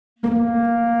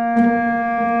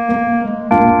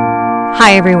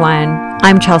Hi, everyone.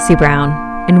 I'm Chelsea Brown,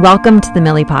 and welcome to the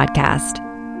Millie Podcast.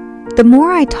 The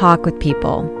more I talk with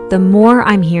people, the more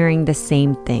I'm hearing the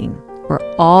same thing. We're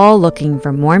all looking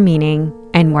for more meaning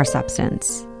and more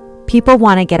substance. People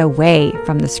want to get away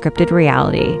from the scripted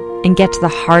reality and get to the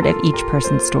heart of each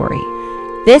person's story.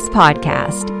 This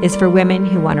podcast is for women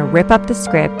who want to rip up the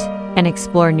script and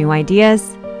explore new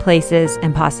ideas, places,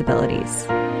 and possibilities.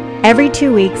 Every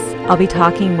 2 weeks, I'll be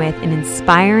talking with an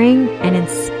inspiring and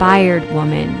inspired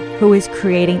woman who is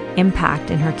creating impact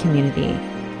in her community.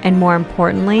 And more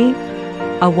importantly,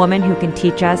 a woman who can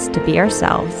teach us to be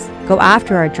ourselves, go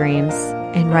after our dreams,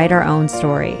 and write our own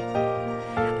story.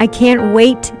 I can't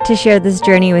wait to share this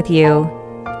journey with you.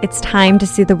 It's time to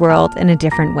see the world in a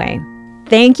different way.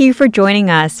 Thank you for joining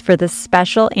us for this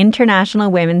special International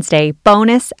Women's Day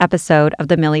bonus episode of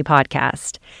the Millie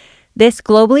Podcast. This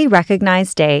globally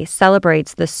recognized day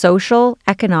celebrates the social,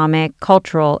 economic,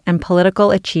 cultural, and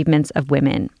political achievements of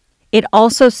women. It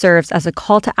also serves as a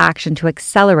call to action to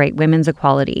accelerate women's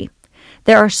equality.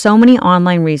 There are so many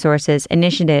online resources,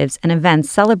 initiatives, and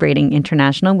events celebrating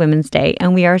International Women's Day,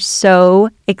 and we are so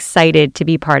excited to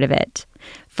be part of it.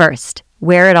 First,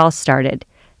 where it all started.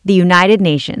 The United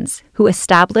Nations, who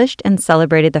established and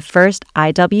celebrated the first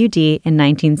IWD in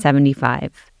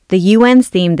 1975. The UN's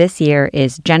theme this year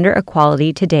is Gender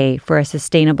Equality Today for a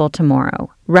Sustainable Tomorrow,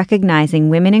 recognizing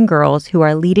women and girls who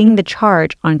are leading the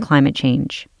charge on climate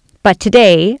change. But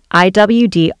today,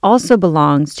 IWD also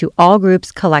belongs to all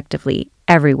groups collectively,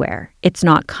 everywhere. It's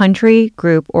not country,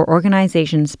 group, or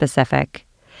organization specific.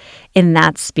 In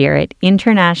that spirit,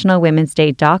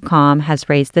 InternationalWomen'sDay.com has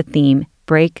raised the theme,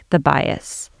 Break the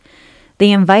Bias.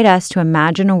 They invite us to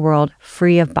imagine a world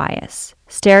free of bias,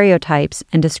 stereotypes,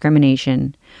 and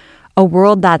discrimination. A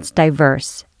world that's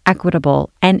diverse, equitable,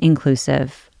 and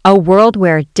inclusive. A world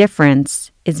where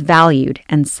difference is valued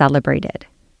and celebrated.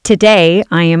 Today,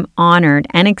 I am honored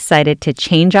and excited to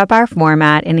change up our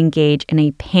format and engage in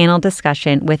a panel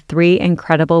discussion with three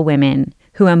incredible women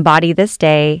who embody this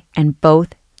day and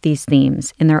both these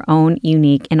themes in their own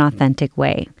unique and authentic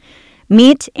way.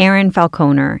 Meet Erin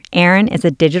Falconer. Erin is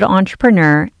a digital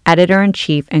entrepreneur,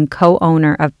 editor-in-chief, and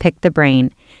co-owner of Pick the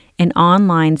Brain, an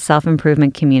online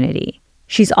self-improvement community.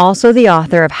 She's also the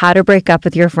author of How to Break Up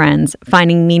with Your Friends,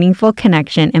 Finding Meaningful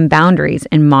Connection and Boundaries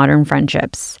in Modern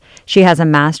Friendships. She has a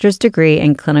master's degree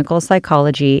in clinical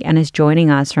psychology and is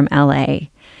joining us from LA.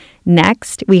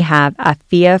 Next, we have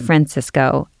Afia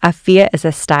Francisco. Afia is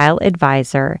a style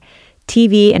advisor,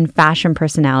 TV and fashion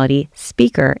personality,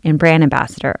 speaker, and brand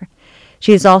ambassador.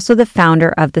 She is also the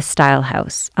founder of The Style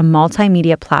House, a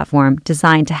multimedia platform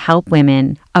designed to help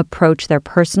women approach their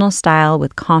personal style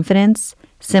with confidence,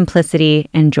 simplicity,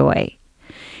 and joy.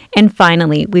 And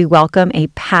finally, we welcome a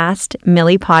past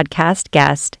Millie Podcast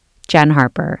guest, Jen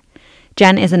Harper.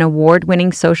 Jen is an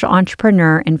award-winning social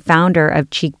entrepreneur and founder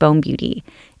of Cheekbone Beauty,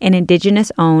 an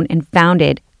Indigenous-owned and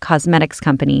founded cosmetics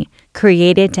company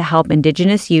created to help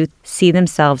Indigenous youth see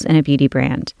themselves in a beauty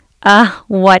brand.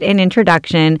 What an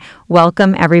introduction.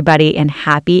 Welcome, everybody, and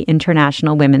happy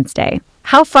International Women's Day.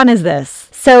 How fun is this?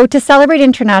 So to celebrate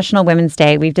International Women's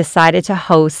Day, we've decided to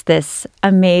host this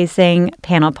amazing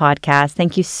panel podcast.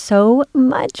 Thank you so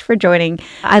much for joining.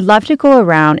 I'd love to go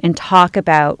around and talk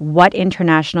about what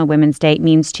International Women's Day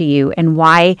means to you and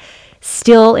why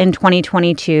still in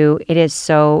 2022 it is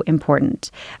so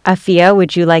important. Afia,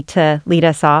 would you like to lead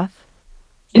us off?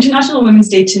 International Women's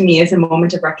Day to me is a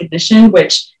moment of recognition,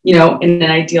 which, in an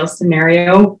ideal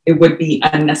scenario, it would be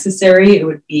unnecessary. It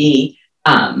would be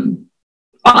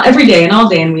every day and all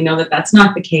day. And we know that that's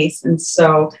not the case. And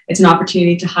so it's an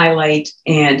opportunity to highlight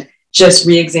and just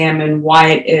re-examine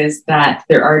why it is that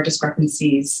there are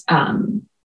discrepancies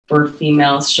for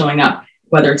females showing up,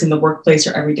 whether it's in the workplace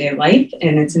or everyday life.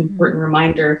 And it's an important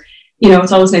reminder,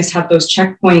 it's always nice to have those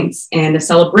checkpoints and a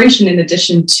celebration in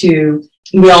addition to,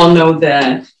 we all know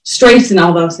the strengths and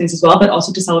all those things as well, but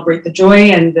also to celebrate the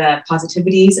joy and the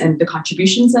positivities and the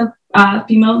contributions of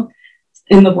female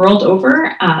in the world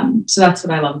over. So that's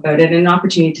what I love about it. And an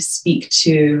opportunity to speak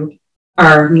to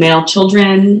our male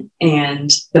children and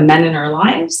the men in our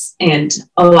lives and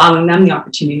allowing them the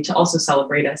opportunity to also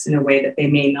celebrate us in a way that they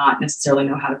may not necessarily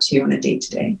know how to on a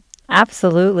day-to-day.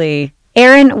 Absolutely.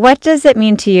 Erin, what does it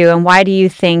mean to you, and why do you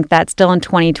think that still in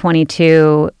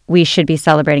 2022 we should be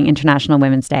celebrating International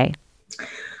Women's Day?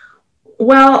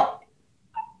 Well,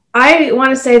 I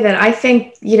want to say that I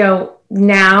think,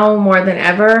 now more than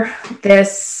ever,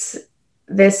 this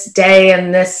day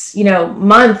and this,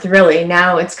 month really,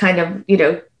 now it's kind of,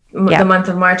 the month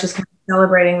of March is kind of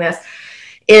celebrating this,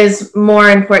 is more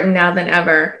important now than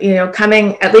ever. You know,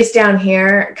 coming, at least down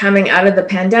here, coming out of the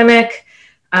pandemic,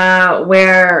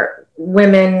 where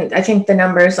women, I think the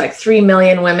number is like 3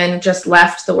 million women just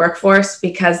left the workforce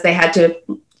because they had to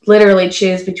literally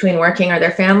choose between working or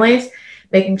their families,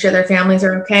 making sure their families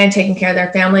are okay and taking care of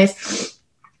their families,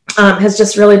 has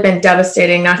just really been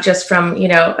devastating, not just from, you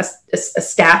know, a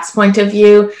stats point of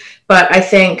view, but I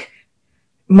think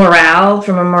from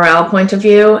a morale point of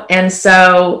view. And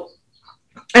so,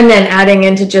 and then adding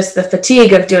into just the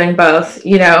fatigue of doing both,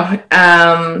 you know,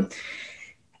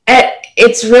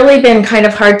 it's really been kind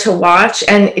of hard to watch.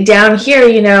 And down here,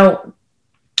 you know,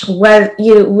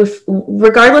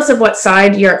 regardless of what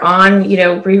side you're on, you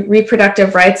know,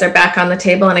 reproductive rights are back on the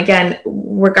table. And again,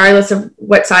 regardless of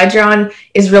what side you're on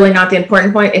is really not the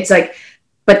important point. It's like,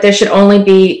 but there should only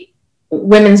be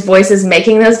women's voices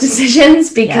making those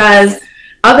decisions, because yes.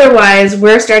 Otherwise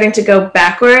we're starting to go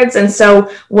backwards. And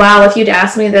so while if you'd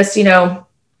asked me this, you know,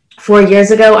 4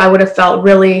 years ago, I would have felt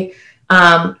really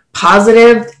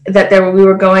positive that we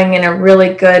were going in a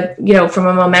really good, you know, from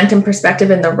a momentum perspective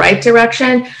in the right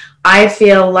direction. I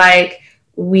feel like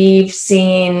we've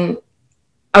seen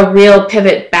a real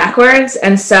pivot backwards.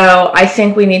 And so I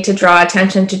think we need to draw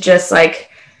attention to just like,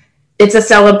 it's a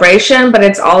celebration, but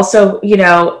it's also, you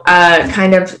know,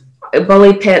 kind of a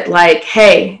bully pit, like,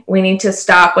 hey, we need to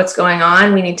stop what's going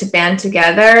on. We need to band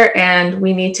together and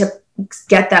we need to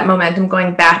get that momentum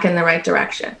going back in the right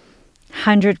direction.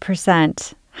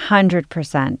 100%.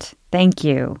 100%. Thank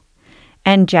you.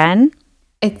 And Jen?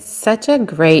 It's such a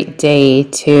great day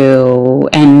to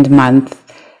end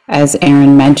month, as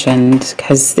Erin mentioned,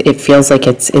 because it feels like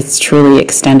it's truly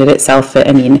extended itself.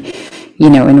 I mean, you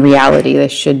know, in reality,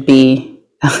 this should be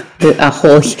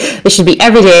this should be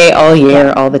every day, all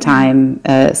year, all the time,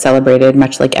 celebrated,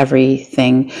 much like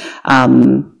everything.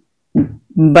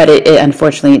 But it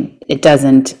unfortunately, it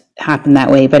doesn't happen that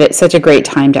way. But it's such a great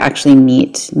time to actually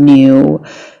meet new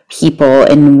people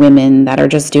and women that are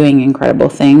just doing incredible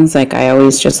things. Like, I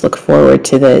always just look forward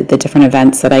to the different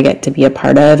events that I get to be a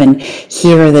part of and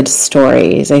hear the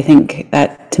stories. I think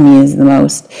that to me is the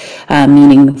most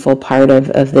meaningful part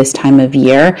of this time of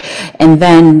year. And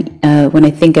then when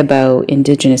I think about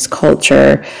Indigenous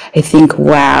culture, I think,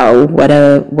 wow, what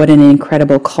an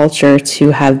incredible culture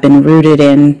to have been rooted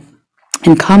in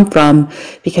and come from,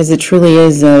 because it truly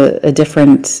is a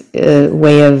different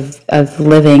way of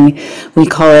living. We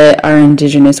call it our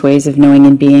Indigenous ways of knowing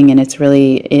and being, and it's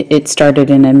really, it started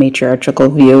in a matriarchal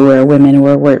view where women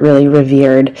were really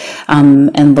revered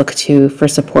and looked to for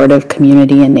support of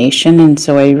community and nation. And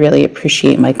so I really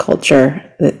appreciate my culture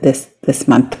this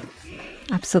month.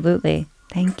 Absolutely.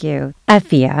 Thank you.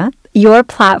 Effia, your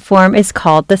platform is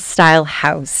called The Style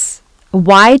House.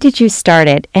 Why did you start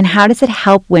it, and how does it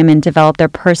help women develop their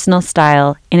personal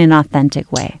style in an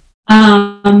authentic way?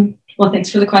 Well,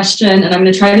 thanks for the question. And I'm going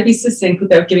to try to be succinct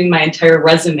without giving my entire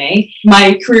resume.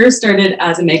 My career started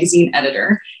as a magazine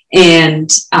editor. And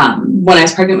when I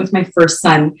was pregnant with my first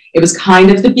son, it was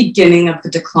kind of the beginning of the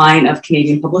decline of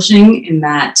Canadian publishing, in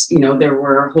that, you know, there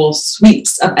were whole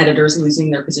sweeps of editors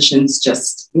losing their positions,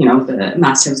 just, you know, the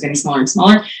masthead was getting smaller and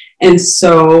smaller. And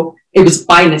so it was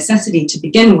by necessity to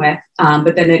begin with,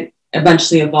 but then it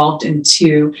eventually evolved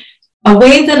into a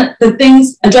way that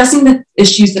addressing the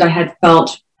issues that I had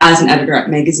felt as an editor at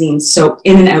magazines. So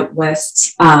in and out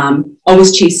lists,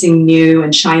 always chasing new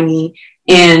and shiny.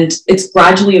 And it's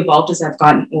gradually evolved as I've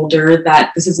gotten older,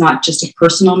 that this is not just a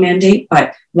personal mandate,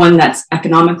 but one that's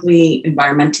economically,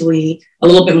 environmentally, a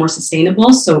little bit more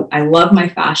sustainable. So I love my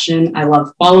fashion. I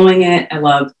love following it. I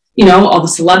love, you know, all the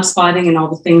celeb spotting and all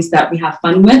the things that we have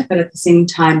fun with, but at the same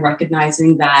time,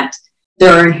 recognizing that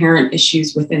there are inherent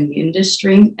issues within the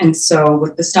industry. And so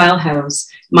with the Style House,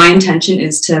 my intention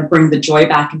is to bring the joy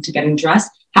back into getting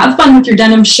dressed. Have fun with your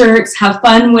denim shirts, have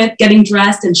fun with getting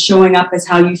dressed and showing up as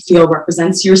how you feel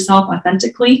represents yourself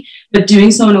authentically, but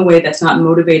doing so in a way that's not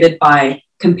motivated by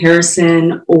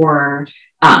comparison or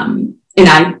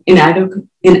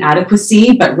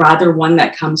inadequacy, but rather one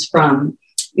that comes from,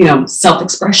 you know,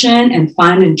 self-expression and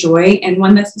fun and joy, and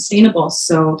one that's sustainable.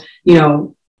 So, you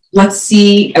know, let's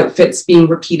see outfits being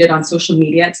repeated on social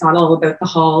media. It's not all about the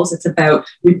hauls. It's about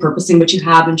repurposing what you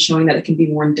have and showing that it can be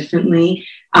worn differently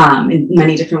in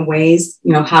many different ways.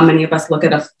 You know, how many of us look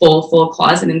at a full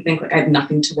closet and think, like, I have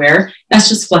nothing to wear? That's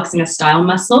just flexing a style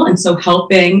muscle. And so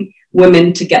helping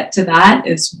women to get to that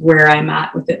is where I'm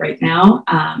at with it right now.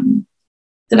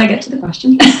 Did I get to the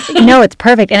question? No, it's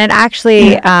perfect. And it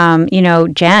actually, you know,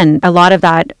 Jen, a lot of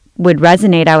that would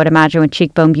resonate, I would imagine, with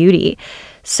Cheekbone Beauty.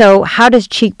 So how does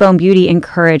Cheekbone Beauty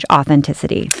encourage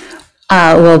authenticity?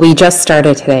 Well, we just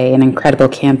started today an incredible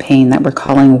campaign that we're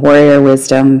calling Warrior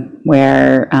Wisdom,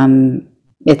 where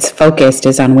its focused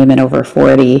is on women over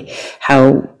 40,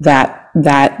 how that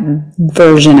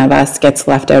version of us gets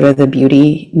left out of the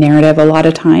beauty narrative a lot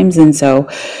of times. And so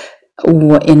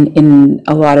in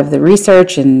a lot of the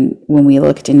research and when we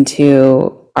looked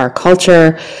into our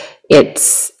culture,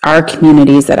 it's our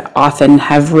communities that often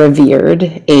have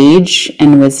revered age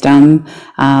and wisdom,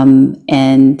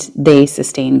 and they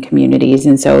sustain communities.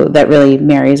 And so that really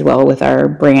marries well with our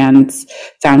brand's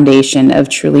foundation of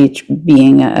truly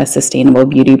being a sustainable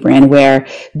beauty brand, where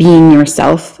being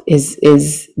yourself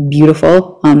is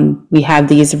beautiful. We have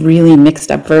these really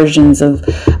mixed up versions of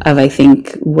I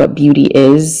think what beauty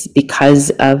is because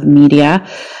of media.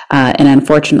 And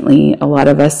unfortunately, a lot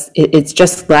of us, it's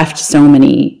just left so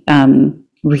many,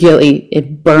 really,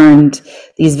 it burned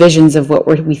these visions of what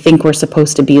we think we're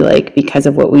supposed to be like because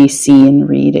of what we see and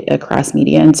read across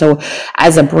media. And so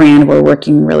as a brand, we're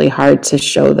working really hard to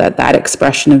show that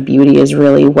expression of beauty is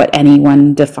really what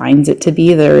anyone defines it to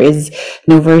be. There is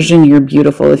no version. You're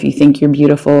beautiful if you think you're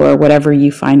beautiful, or whatever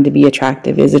you find to be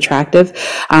attractive is attractive.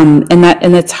 And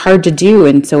that's hard to do.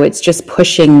 And so it's just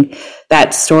pushing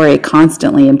that story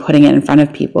constantly and putting it in front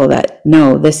of people that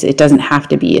no, it doesn't have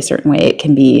to be a certain way. It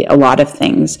can be a lot of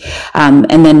things.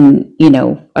 And then,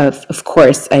 of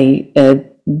course,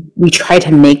 we try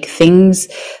to make things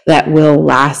that will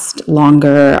last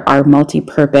longer, our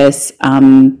multi-purpose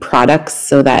products,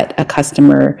 so that a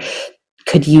customer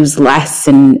could use less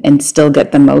and still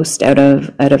get the most out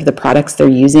of the products they're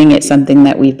using. It's something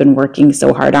that we've been working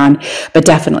so hard on, but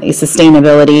definitely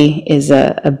sustainability is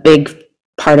a big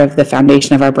part of the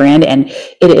foundation of our brand, and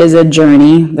it is a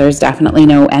journey. There's definitely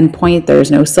no endpoint. There's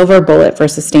no silver bullet for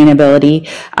sustainability,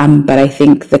 but I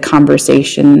think the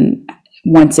conversation,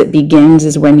 once it begins,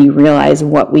 is when you realize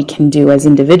what we can do as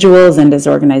individuals and as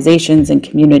organizations and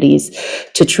communities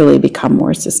to truly become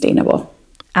more sustainable.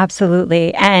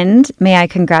 Absolutely. And may I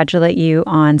congratulate you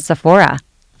on Sephora?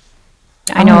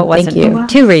 I know it wasn't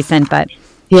too recent, but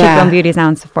Cheekbone Beauty is now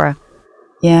on Sephora.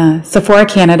 Yeah, Sephora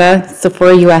Canada,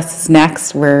 Sephora US is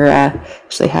next. We're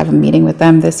actually have a meeting with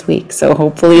them this week. So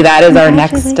hopefully that is our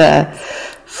next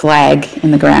flag in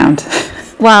the ground.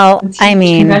 Well, I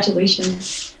mean...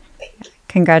 Congratulations.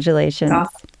 Congratulations.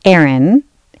 Awesome. Erin,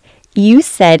 you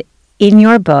said in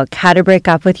your book, How to Break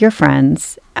Up with Your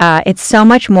Friends, it's so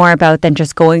much more about than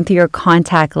just going through your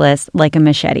contact list like a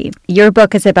machete. Your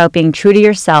book is about being true to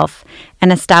yourself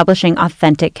and establishing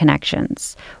authentic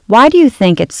connections. Why do you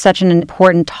think it's such an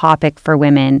important topic for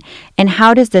women, and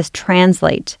how does this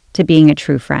translate to being a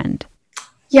true friend?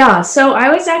 Yeah, so I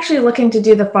was actually looking to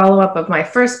do the follow-up of my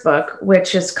first book,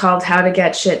 which is called How to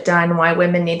Get Shit Done, Why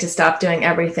Women Need to Stop Doing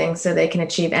Everything So They Can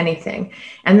Achieve Anything.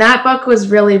 And that book was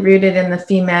really rooted in the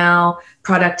female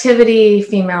productivity,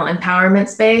 female empowerment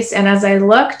space. And as I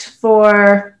looked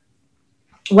for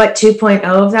what 2.0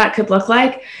 of that could look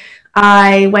like,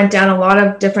 I went down a lot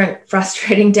of different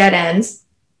frustrating dead ends.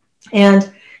 And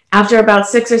after about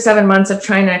 6 or 7 months of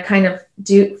trying to kind of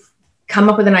come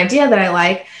up with an idea that I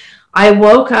like, I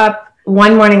woke up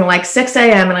one morning like 6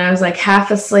 a.m. and I was like half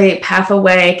asleep, half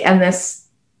awake. And this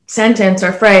sentence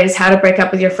or phrase, how to break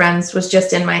up with your friends, was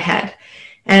just in my head.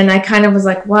 And I kind of was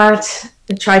like, what?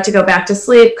 I tried to go back to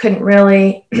sleep, couldn't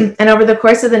really. And over the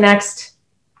course of the next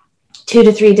 2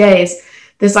 to 3 days,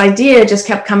 this idea just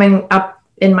kept coming up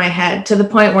in my head to the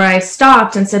point where I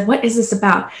stopped and said, what is this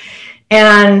about?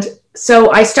 And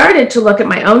so I started to look at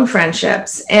my own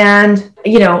friendships, and,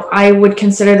 I would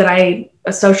consider that I'm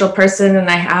a social person and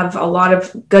I have a lot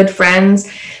of good friends.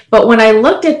 But when I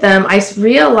looked at them, I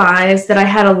realized that I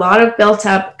had a lot of built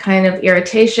up kind of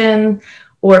irritation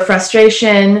or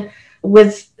frustration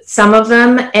with some of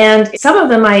them. And some of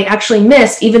them I actually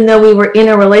missed, even though we were in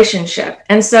a relationship.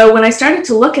 And so when I started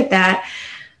to look at that,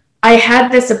 I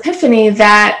had this epiphany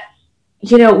that,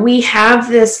 we have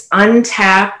this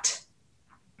untapped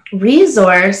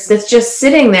resource that's just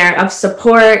sitting there of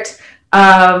support,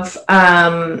 of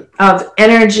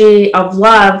energy, of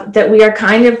love, that we are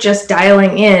kind of just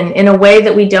dialing in a way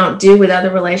that we don't do with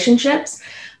other relationships.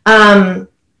 And,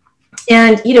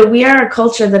 we are a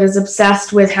culture that is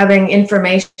obsessed with having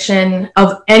information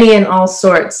of any and all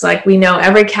sorts. Like, we know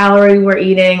every calorie we're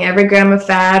eating, every gram of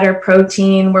fat or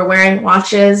protein. We're wearing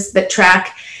watches that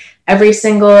track every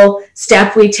single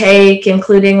step we take,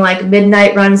 including like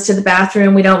midnight runs to the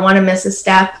bathroom. We don't want to miss a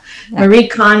step. Yeah. Marie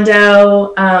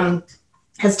Kondo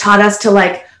has taught us to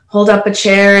like hold up a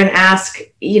chair and ask,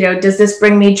 does this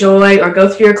bring me joy? Or go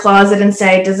through your closet and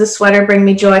say, does this sweater bring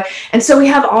me joy? And so we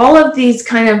have all of these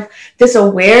this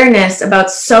awareness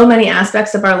about so many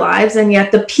aspects of our lives. And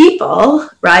yet the people,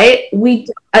 right, we,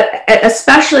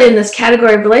 especially in this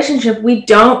category of relationship, we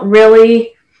don't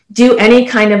really do any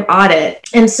kind of audit.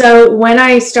 And so when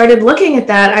I started looking at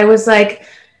that, I was like,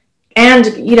 and,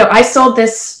 I sold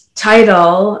this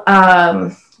title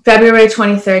February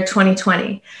 23rd,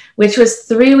 2020, which was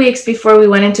 3 weeks before we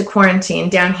went into quarantine,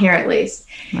 down here at least.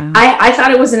 Wow. I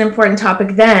thought it was an important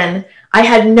topic then. I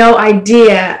had no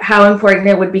idea how important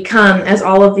it would become as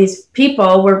all of these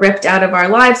people were ripped out of our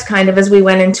lives as we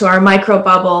went into our micro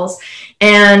bubbles.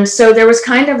 And so there was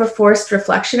kind of a forced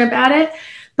reflection about it.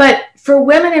 But for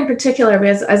women in particular,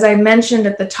 because as I mentioned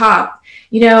at the top,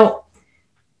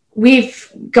 we've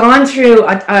gone through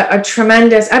a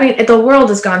tremendous, the world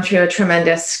has gone through a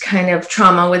tremendous kind of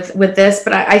trauma with this,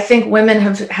 but I think women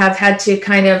have had to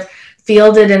kind of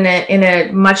field it in a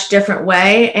much different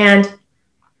way. And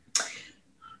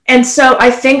so I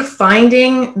think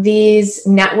finding these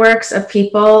networks of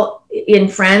people in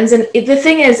friends, and the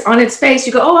thing is, on its face,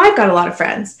 you go, oh, I've got a lot of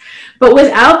friends. But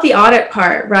without the audit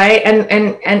part, right? And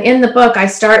in the book, I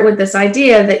start with this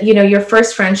idea that, your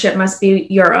first friendship must be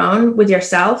your own, with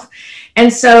yourself.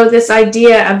 And so this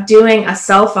idea of doing a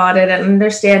self-audit and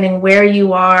understanding where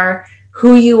you are,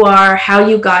 who you are, how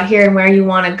you got here, and where you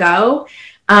want to go.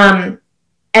 And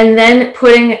then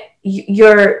putting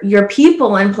your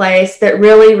people in place that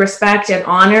really respect and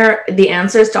honor the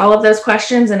answers to all of those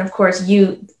questions. And of course,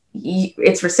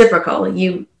 it's reciprocal.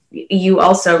 You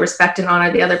also respect and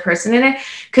honor the other person in it,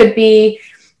 could be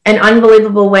an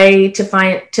unbelievable way to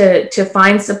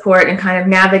find support and kind of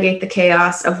navigate the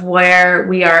chaos of where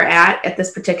we are at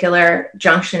this particular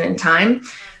junction in time.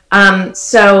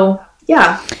 So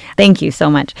yeah. Thank you so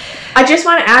much. I just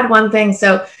want to add one thing.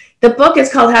 So the book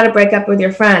is called How to Break Up with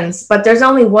Your Friends, but there's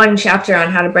only one chapter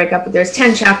on how to break up. There's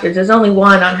 10 chapters. There's only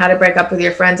one on how to break up with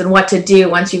your friends and what to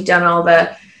do once you've done all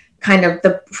the kind of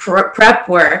the prep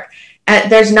work.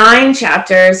 There's 9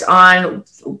 chapters on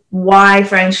why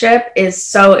friendship is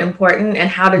so important and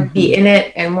how to be in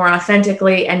it and more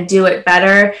authentically and do it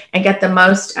better and get the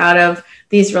most out of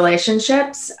these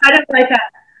relationships. Kind of like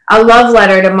a love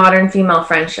letter to modern female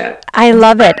friendship. I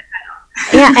love it.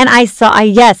 Yeah, and I saw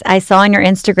on your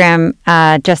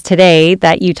Instagram just today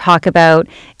that you talk about,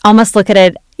 almost look at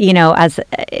it, as,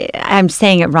 I'm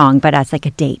saying it wrong, but as like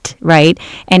a date, right?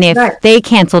 And if they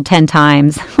canceled 10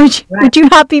 times, would you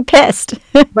not be pissed?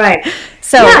 Right.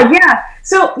 So yeah.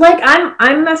 So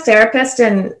I'm a therapist,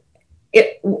 and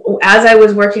as I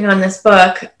was working on this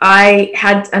book, I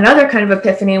had another kind of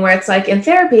epiphany where it's like in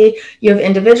therapy, you have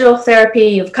individual therapy,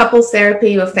 you have couples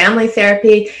therapy, you have family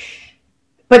therapy,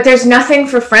 but there's nothing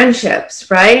for friendships,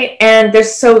 right? And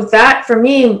that for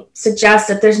me suggests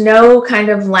that there's no kind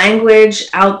of language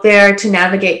out there to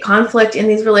navigate conflict in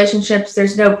these relationships.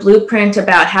 There's no blueprint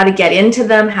about how to get into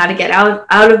them, how to get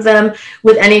out of them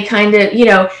with any kind of,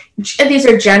 these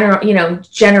are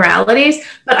generalities.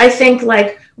 But I think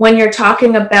when you're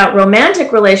talking about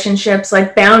romantic relationships,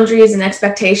 boundaries and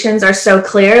expectations are so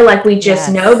clear, we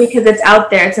just know because it's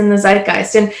out there, it's in the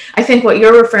zeitgeist. And I think what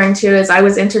you're referring to is I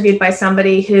was interviewed by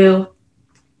somebody who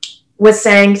was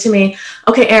saying to me,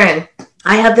 okay, Erin,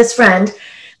 I have this friend,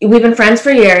 we've been friends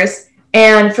for years.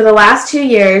 And for the last 2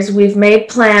 years, we've made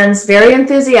plans very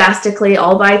enthusiastically,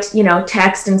 all by,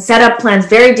 text, and set up plans,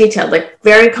 very detailed,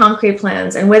 very concrete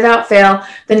plans. And without fail,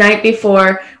 the night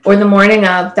before or the morning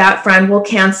of, that friend will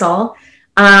cancel.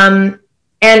 And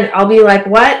I'll be like,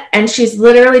 what? And she's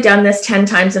literally done this 10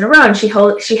 times in a row. And she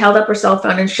held up her cell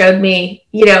phone and showed me,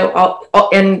 all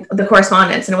in the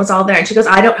correspondence, and it was all there. And she goes,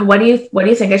 what do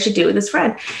you think I should do with this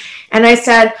friend? And I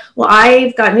said, well,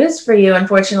 I've got news for you.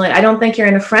 Unfortunately, I don't think you're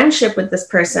in a friendship with this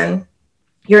person.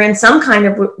 You're in some kind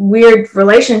of weird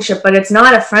relationship, but it's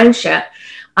not a friendship,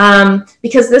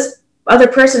 because this other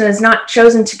person has not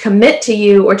chosen to commit to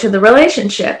you or to the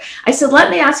relationship. I said, let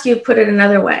me ask you, put it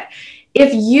another way.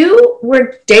 If you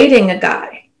were dating a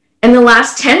guy and the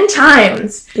last 10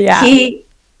 times he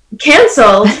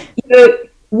canceled,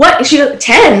 what? She goes,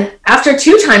 10? After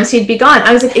 2 times he'd be gone.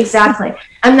 I was like, exactly.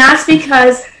 And that's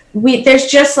because there's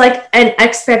just an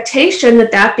expectation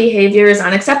that behavior is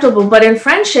unacceptable. But in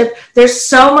friendship, there's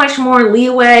so much more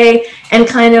leeway and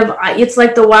kind of, it's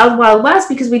like the wild, wild west,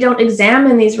 because we don't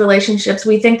examine these relationships.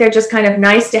 We think they're just kind of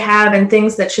nice to have and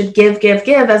things that should give,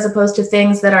 as opposed to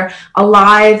things that are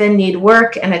alive and need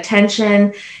work and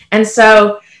attention. And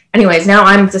so anyways, now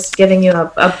I'm just giving you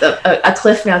a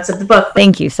cliff notes of the book.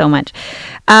 Thank you so much.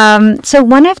 So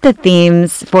one of the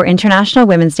themes for International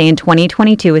Women's Day in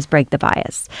 2022 is Break the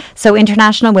Bias. So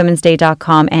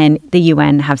internationalwomensday.com and the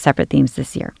UN have separate themes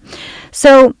this year.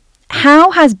 So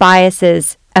how has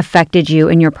biases affected you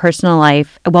in your personal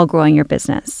life while growing your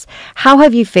business? How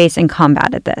have you faced and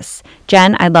combated this?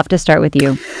 Jen, I'd love to start with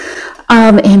you.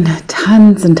 In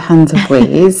tons and tons of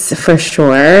ways, for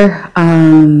sure.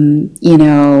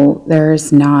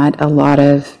 There's not a lot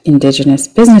of Indigenous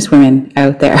businesswomen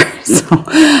out there. So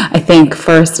I think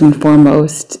first and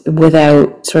foremost,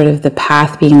 without sort of the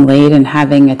path being laid and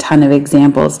having a ton of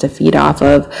examples to feed off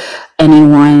of,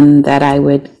 anyone that I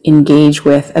would engage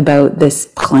with about this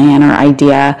plan or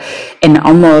idea, and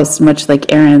almost much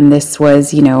like Erin, this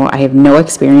was, I have no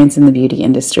experience in the beauty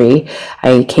industry.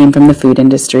 I came from the food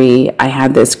industry. I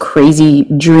had this crazy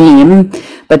dream,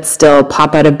 but still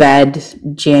pop out of bed,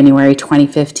 January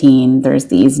 2015, there's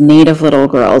these native little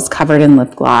girls covered in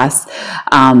lip gloss.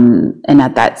 And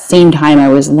at that same time, I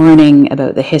was learning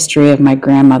about the history of my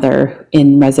grandmother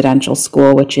in residential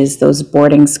school, which is those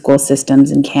boarding school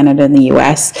systems in Canada and the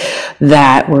US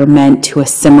that were meant to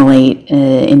assimilate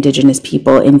Indigenous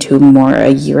people into more a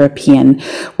European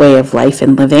way of life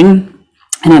and living.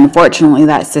 And unfortunately,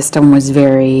 that system was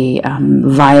very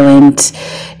violent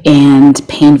and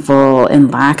painful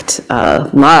and lacked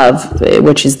love,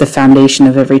 which is the foundation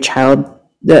of every child.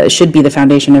 Should be the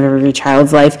foundation of every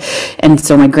child's life. And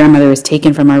so my grandmother was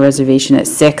taken from our reservation at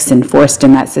 6 and forced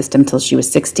in that system till she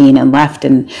was 16 and left.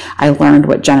 And I learned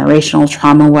what generational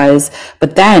trauma was.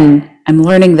 But then I'm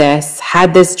learning this,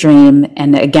 had this dream,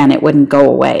 and again, it wouldn't go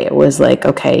away. It was like,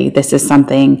 okay, this is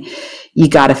something you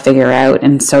got to figure out.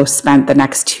 And so spent the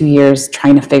next 2 years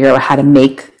trying to figure out how to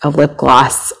make a lip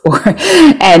gloss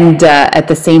and at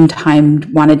the same time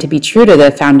wanted to be true to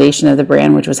the foundation of the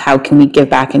brand, which was how can we give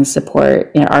back and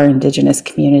support our Indigenous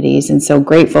communities. And so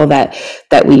grateful that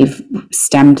we've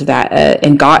stemmed that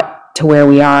and got to where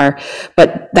we are.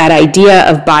 But that idea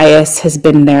of bias has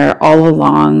been there all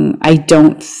along. I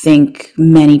don't think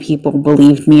many people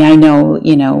believed me. I know,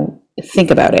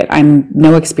 think about it. I'm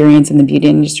no experience in the beauty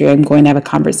industry. I'm going to have a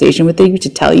conversation with you to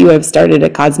tell you I've started a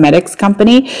cosmetics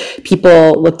company.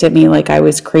 People looked at me like I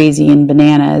was crazy and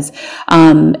bananas.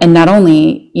 And not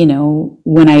only,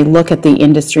 when I look at the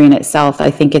industry in itself,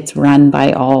 I think it's run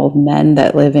by all men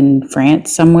that live in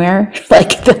France somewhere,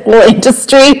 like the whole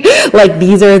industry. Like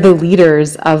these are the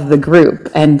leaders of the group.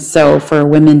 And so for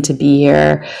women to be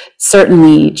here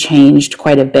certainly changed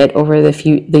quite a bit over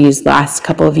these last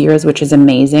couple of years, which is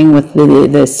amazing with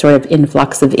the sort of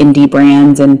influx of indie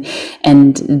brands and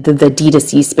the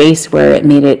D2C space where it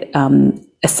made it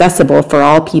accessible for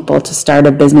all people to start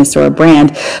a business or a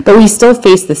brand. But we still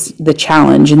face the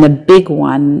challenge, and the big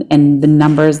one and the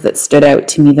numbers that stood out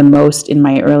to me the most in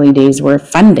my early days were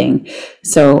funding.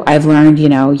 So I've learned, you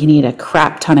need a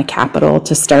crap ton of capital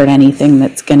to start anything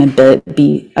that's going to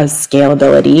be of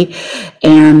scalability,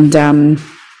 and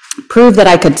proved that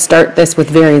I could start this with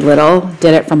very little,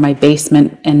 did it from my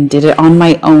basement and did it on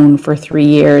my own for 3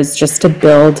 years just to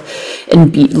build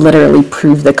and literally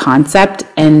prove the concept.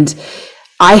 And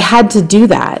I had to do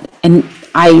that. And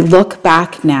I look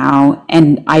back now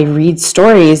and I read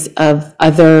stories of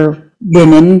other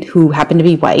women who happen to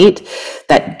be white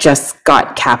that just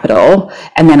got capital,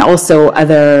 and then also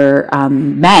other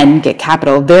men get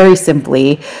capital very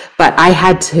simply. But I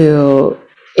had to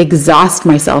exhaust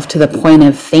myself to the point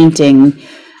of fainting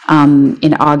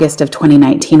in August of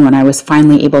 2019 when I was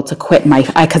finally able to quit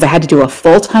because I had to do a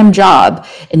full-time job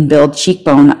and build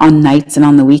Cheekbone on nights and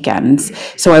on the weekends.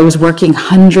 So I was working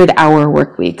 100-hour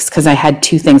work weeks because I had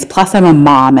two things. Plus I'm a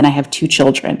mom and I have 2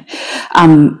 children.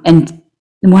 And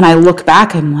when I look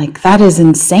back, I'm like, that is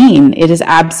insane. It is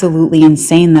absolutely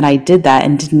insane that I did that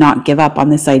and did not give up on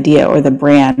this idea or the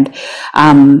brand.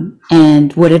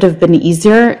 And would it have been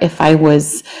easier if I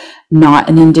was not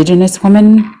an Indigenous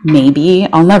woman? Maybe.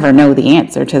 I'll never know the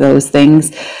answer to those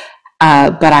things.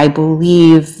 But I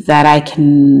believe that I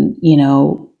can,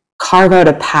 carve out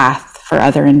a path for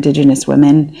other Indigenous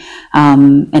women.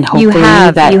 And hopefully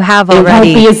that it won't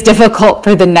be as difficult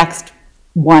for the next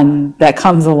one that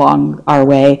comes along our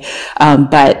way.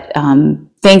 But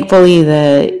thankfully,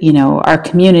 our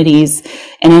communities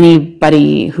and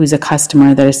anybody who's a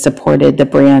customer that has supported the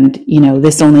brand,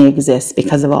 this only exists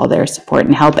because of all their support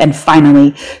and help, and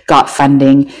finally got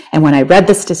funding. And when I read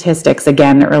the statistics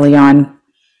again early on,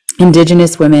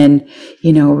 Indigenous women,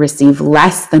 receive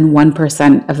less than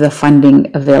 1% of the funding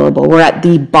available. We're at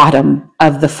the bottom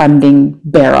of the funding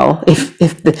barrel, if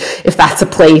that's a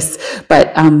place,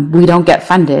 but we don't get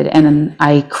funded. And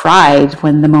I cried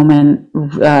when the moment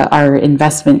our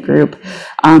investment group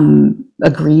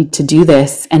agreed to do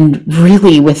this. And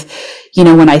really with,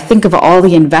 when I think of all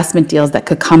the investment deals that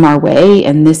could come our way,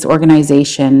 and this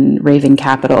organization, Raven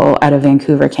Capital out of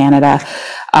Vancouver, Canada,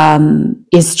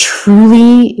 is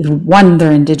truly, one,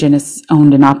 they're Indigenous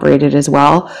owned and operated as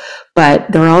well,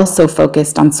 but they're also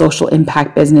focused on social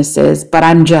impact businesses. But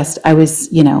I was,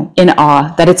 in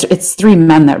awe that it's three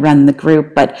men that run the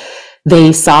group, but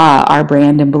they saw our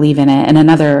brand and believe in it. And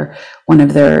another one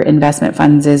of their investment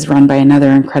funds is run by another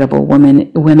incredible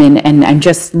women. And I'm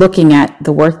just looking at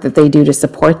the work that they do to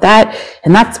support that.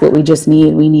 And that's what we just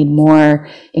need. We need more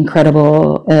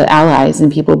incredible allies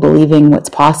and people believing what's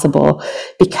possible,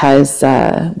 because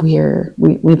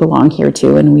we belong here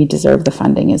too, and we deserve the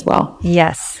funding as well.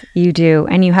 Yes, you do.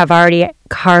 And you have already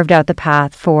carved out the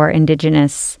path for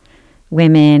Indigenous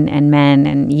women and men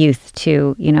and youth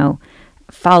to,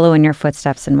 follow in your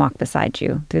footsteps and walk beside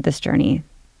you through this journey.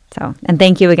 So, and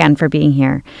thank you again for being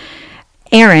here.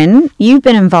 Erin, you've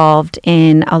been involved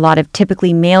in a lot of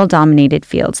typically male-dominated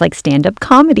fields like stand-up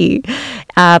comedy,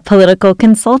 political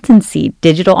consultancy,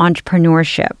 digital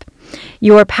entrepreneurship.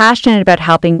 You're passionate about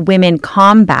helping women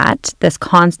combat this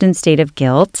constant state of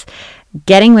guilt,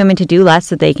 getting women to do less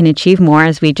so they can achieve more,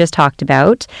 as we just talked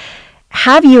about.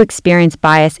 Have you experienced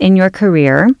bias in your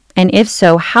career? And if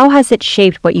so, how has it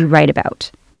shaped what you write about?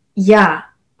 Yeah,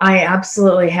 I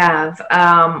absolutely have.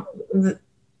 I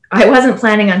wasn't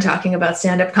planning on talking about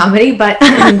stand-up comedy, but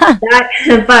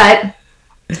but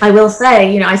I will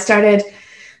say, I started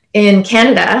in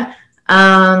Canada.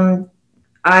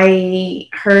 I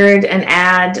heard an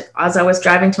ad as I was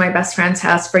driving to my best friend's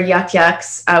house for Yuck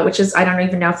Yucks, which is, I don't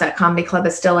even know if that comedy club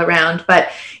is still around,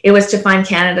 but it was to find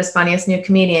Canada's funniest new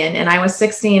comedian. And I was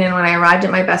 16, and when I arrived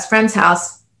at my best friend's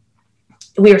house,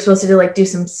 we were supposed to do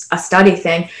a study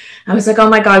thing. I was like, oh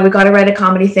my God, we got to write a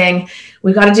comedy thing.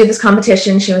 We got to do this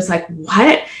competition. She was like,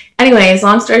 what? Anyways,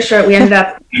 long story short, we ended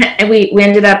up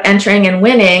entering and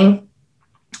winning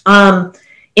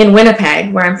in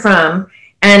Winnipeg, where I'm from.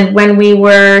 And when we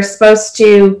were supposed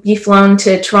to be flown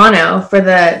to Toronto for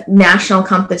the national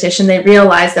competition, they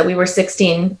realized that we were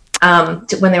 16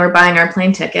 when they were buying our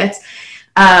plane tickets.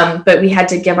 But we had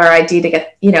to give our ID to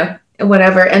get,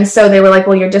 whatever. And so they were like,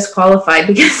 well, you're disqualified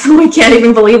because we can't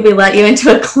even believe we let you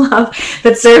into a club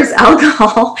that serves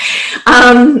alcohol.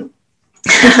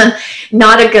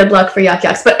 Not a good look for Yuck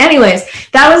Yucks. But anyways,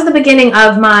 that was the beginning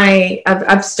of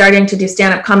of starting to do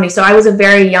stand-up comedy. So I was a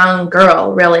very young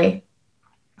girl, really,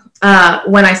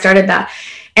 when I started that.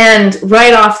 And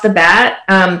right off the bat,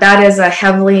 that is a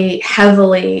heavily,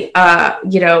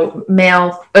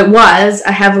 male, it was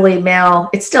a heavily male,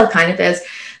 it still kind of is,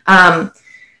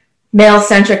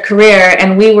 male-centric career.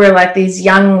 And we were like these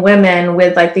young women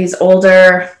with like these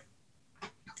older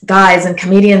guys, and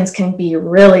comedians can be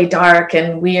really dark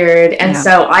and weird. And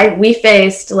so we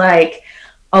faced like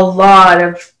a lot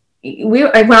of,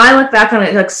 when I look back on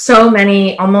it, like so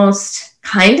many almost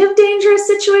kind of dangerous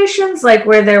situations, like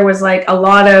where there was like a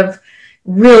lot of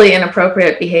really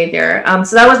inappropriate behavior.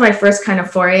 So that was my first kind of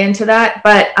foray into that.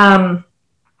 But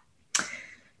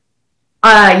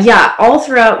all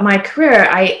throughout my career,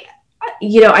 I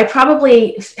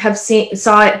probably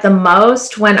saw it the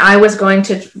most when I was going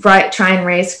to try and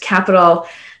raise capital,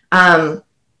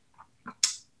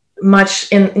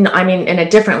 much in a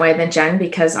different way than Jen,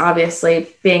 because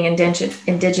obviously being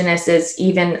indigenous is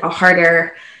even a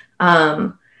harder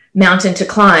mountain to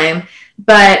climb.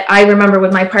 But I remember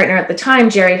with my partner at the time,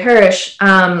 Jerry Hirsch,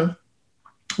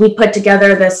 we put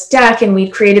together this deck, and we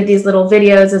created these little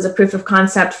videos as a proof of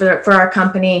concept for our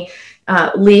company,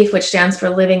 LEAF, which stands for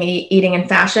Living, Eating, and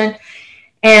Fashion.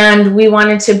 And we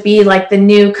wanted to be like the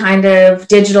new kind of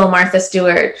digital Martha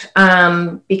Stewart,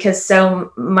 because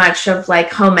so much of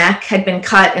like home ec had been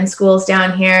cut in schools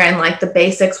down here, and like the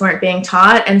basics weren't being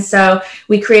taught. And so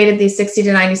we created these 60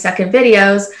 to 90 second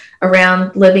videos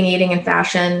around living, eating, and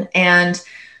fashion. And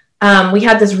we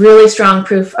had this really strong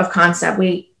proof of concept.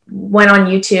 We went on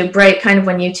YouTube, right kind of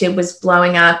when YouTube was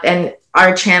blowing up, and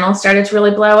our channel started to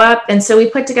really blow up. And so we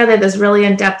put together this really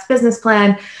in-depth business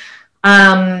plan,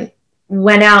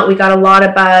 went out, we got a lot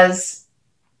of buzz.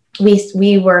 We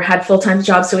had full-time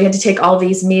jobs, so we had to take all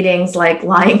these meetings, like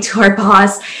lying to our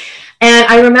boss. And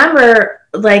I remember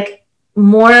like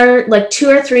 2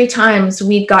 or 3 times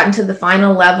we'd gotten to the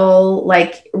final level,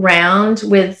 like round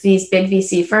with these big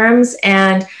VC firms.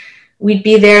 And we'd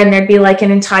be there and there'd be like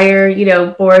an entire, you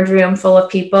know, boardroom full of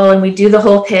people, and we'd do the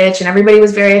whole pitch and everybody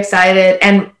was very excited.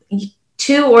 And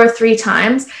 2 or 3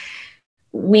 times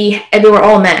and they were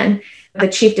all men, the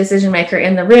chief decision maker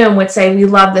in the room would say, we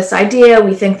love this idea.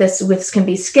 We think this can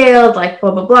be scaled, like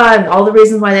blah, blah, blah, and all the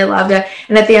reasons why they loved it.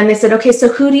 And at the end they said, okay, so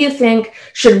who do you think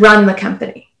should run the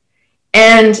company?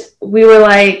 And we were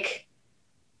like,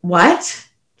 what?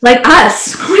 Like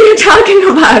us? What are you talking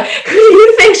about? Who do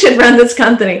you think should run this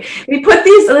company? We put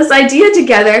this idea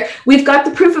together. We've got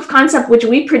the proof of concept, which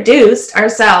we produced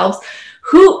ourselves.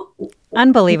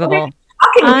 Unbelievable.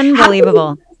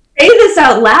 Unbelievable. Say this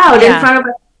out loud in front of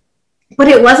us. But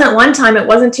it wasn't 1 time, it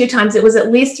wasn't 2 times, it was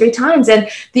at least 3 times. And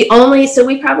so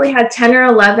we probably had 10 or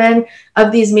 11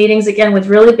 of these meetings, again, with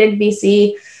really big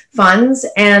VC funds.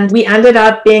 And we ended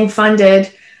up being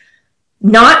funded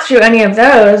not through any of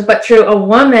those, but through a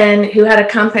woman who had a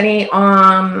company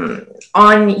on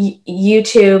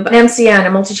YouTube, an MCN,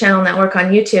 a multi-channel network on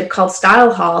YouTube called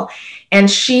Style Hall. And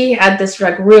she had this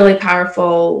like really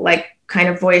powerful, like kind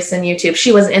of voice in YouTube.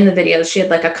 She wasn't in the videos. She had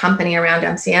like a company around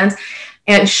MCNs.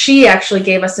 And she actually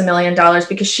gave us $1 million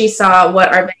because she saw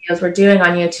what our videos were doing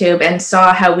on YouTube and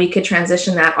saw how we could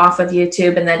transition that off of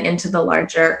YouTube and then into the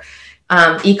larger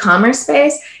e-commerce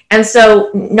space. And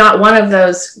so not one of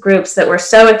those groups that were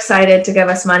so excited to give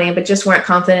us money, but just weren't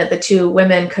confident the 2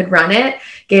 women could run it,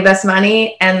 gave us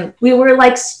money. And we were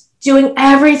like doing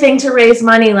everything to raise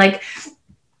money, like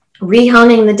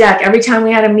rehoning the deck every time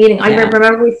we had a meeting. I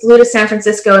remember we flew to San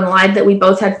Francisco and lied that we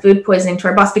both had food poisoning to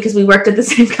our boss because we worked at the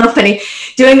same company,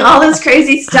 doing all this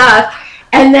crazy stuff.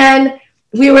 And then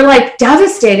we were like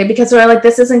devastated because we were like,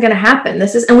 this isn't going to happen.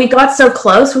 And we got so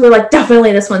close. We were like,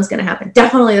 definitely this one's going to happen.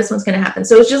 Definitely this one's going to happen.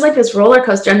 So it was just like this roller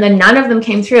coaster. And then none of them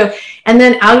came through. And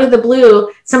then out of the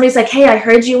blue, somebody's like, hey, I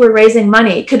heard you were raising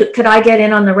money. Could I get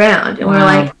in on the round? And we're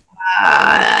like,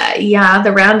 yeah,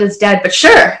 the round is dead, but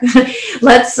sure.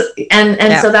 Let's, so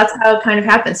that's how it kind of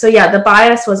happened. So yeah, the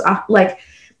bias was like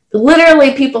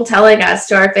literally people telling us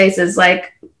to our faces,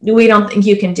 like, we don't think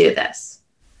you can do this.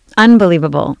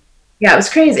 Unbelievable. Yeah, it was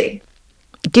crazy.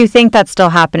 Do you think that's still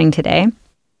happening today?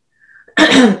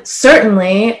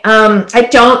 Certainly. I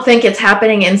don't think it's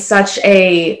happening in such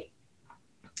a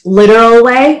literal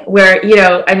way where, you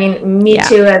know, I mean, Me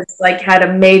Too has like had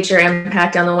a major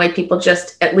impact on the way people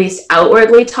just at least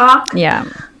outwardly talk. Yeah.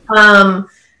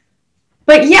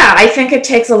 But yeah, I think it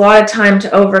takes a lot of time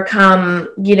to overcome,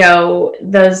 you know,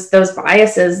 those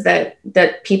biases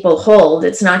that people hold.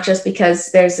 It's not just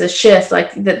because there's a shift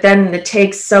like that, then it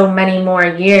takes so many more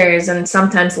years and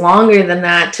sometimes longer than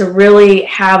that to really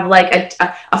have like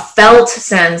a felt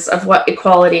sense of what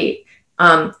equality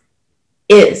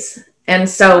is. And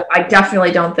so I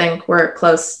definitely don't think we're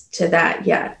close to that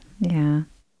yet. Yeah.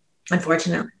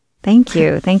 Unfortunately. Thank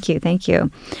you.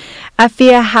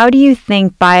 Afia, how do you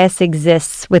think bias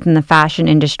exists within the fashion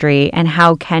industry, and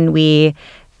how can we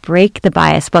break the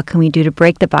bias? What can we do to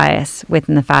break the bias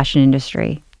within the fashion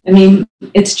industry? I mean,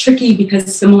 it's tricky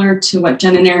because similar to what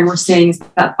Jen and Erin were saying, is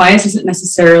that bias isn't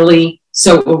necessarily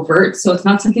so overt. So it's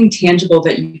not something tangible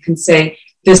that you can say,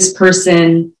 this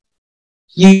person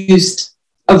used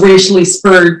a racially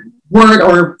spurred word,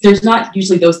 or there's not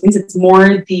usually those things. It's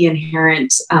more the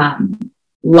inherent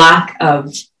lack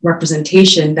of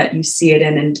representation that you see it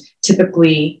in. And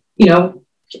typically, you know,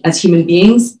 as human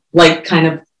beings, like kind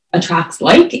of attracts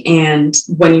like, and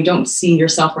when you don't see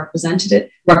yourself represented,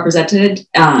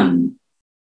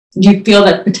 you feel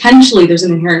that potentially there's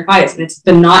an inherent bias, and it's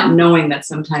the not knowing that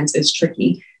sometimes is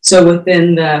tricky. So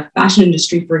within the fashion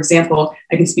industry, for example,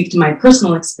 I can speak to my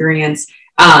personal experience.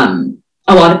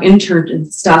 A lot of interns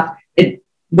and stuff, it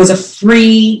was a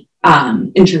free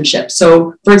internship.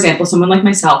 So for example, someone like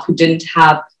myself who didn't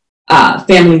have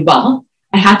family wealth,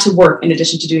 I had to work in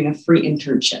addition to doing a free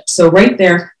internship. So right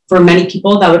there, for many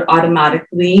people, that would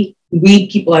automatically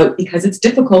weed people out because it's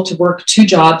difficult to work 2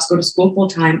 jobs, go to school full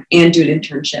time, and do an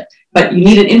internship. But you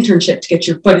need an internship to get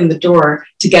your foot in the door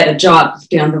to get a job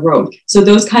down the road. So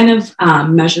those kind of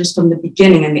measures from the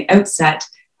beginning and the outset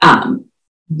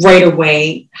right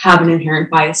away have an inherent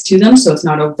bias to them. So it's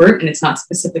not overt, and it's not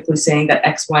specifically saying that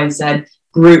XYZ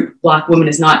group, Black woman,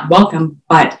 is not welcome.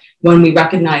 But when we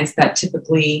recognize that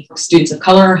typically students of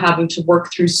color are having to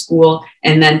work through school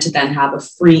and then to then have a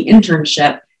free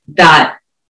internship, that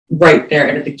right there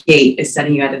at the gate is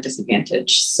setting you at a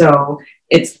disadvantage. So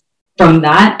it's from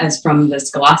that, as from the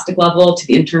scholastic level to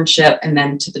the internship and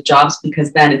then to the jobs,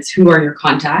 because then it's who are your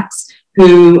contacts,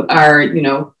 who are, you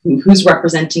know, who's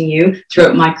representing you.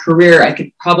 Throughout my career, I could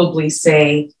probably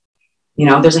say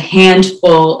there's a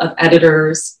handful of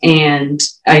editors, and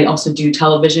I also do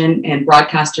television and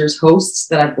broadcasters, hosts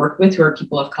that I've worked with who are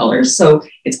people of color. So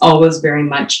it's always very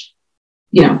much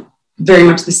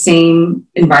the same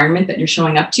environment that you're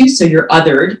showing up to. So you're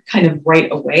othered kind of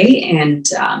right away. And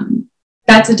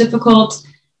that's it's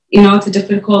a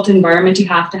difficult environment. You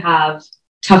have to have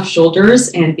tough shoulders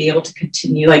and be able to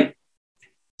continue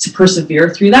to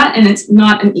persevere through that. And it's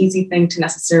not an easy thing to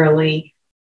necessarily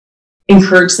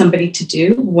encourage somebody to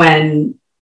do when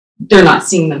they're not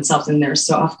seeing themselves in there.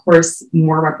 So of course,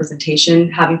 more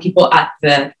representation, having people at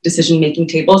the decision-making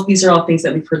tables, these are all things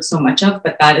that we've heard so much of,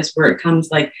 but that is where it comes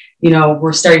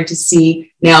we're starting to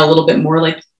see now a little bit more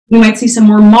we might see some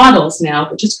more models now,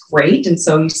 which is great. And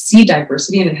so you see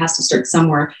diversity and it has to start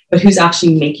somewhere, but who's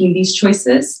actually making these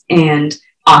choices? And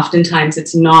oftentimes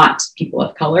it's not people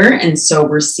of color. And so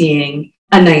we're seeing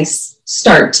a nice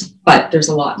start, but there's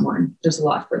a lot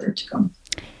further to go.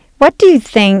 What do you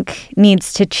think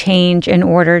needs to change in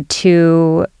order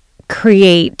to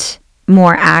create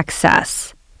more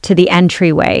access to the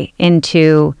entryway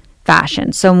into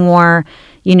fashion? So more,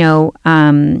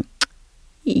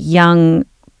 young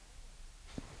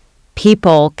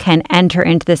people can enter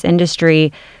into this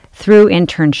industry through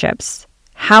internships.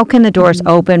 How can the doors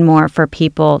open more for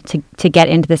people to get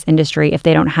into this industry if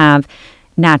they don't have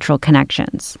natural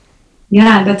connections?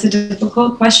 Yeah, that's a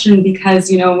difficult question because,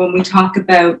 when we talk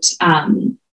about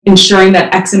ensuring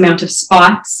that X amount of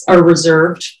spots are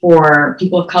reserved for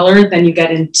people of color, then you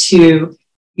get into,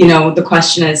 the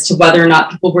question as to whether or not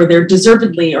people were there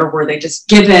deservedly or were they just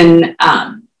given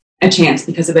a chance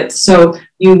because of it. So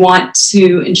you want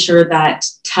to ensure that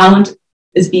talent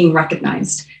is being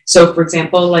recognized. So for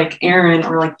example, like Aaron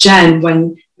or like Jen,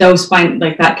 when those find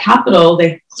that capital,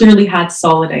 they clearly had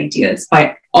solid ideas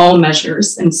by all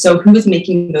measures. And so who is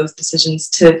making those decisions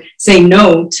to say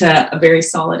no to a very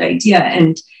solid idea?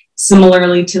 And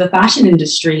similarly to the fashion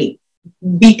industry,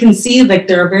 we can see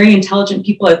there are very intelligent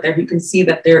people out there who can see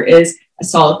that there is a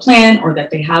solid plan or that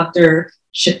they have their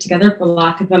shit together, for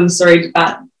lack of a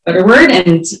better word.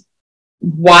 And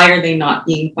why are they not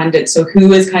being funded? So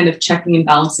who is kind of checking and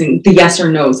balancing the yes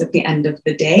or no's at the end of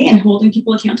the day and holding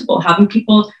people accountable, having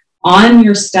people on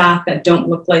your staff that don't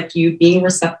look like you, being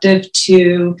receptive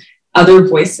to other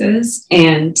voices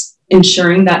and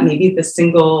ensuring that maybe the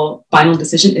single final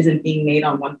decision isn't being made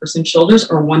on one person's shoulders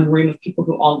or one room of people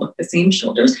who all look the same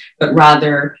shoulders, but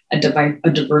rather a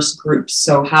diverse group.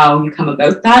 So how you come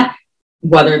about that,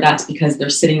 whether that's because they're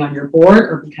sitting on your board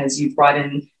or because you've brought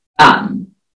in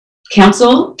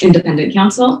independent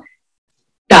counsel,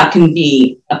 that can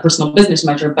be a personal business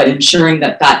measure, but ensuring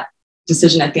that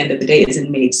decision at the end of the day isn't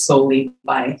made solely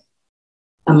by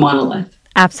a monolith.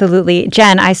 Absolutely.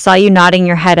 Jen, I saw you nodding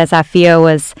your head as Afia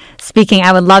was speaking.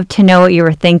 I would love to know what you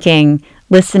were thinking,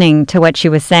 listening to what she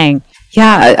was saying.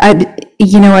 Yeah,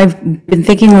 I've been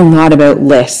thinking a lot about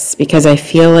lists because I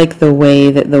feel like the way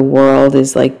that the world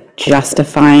is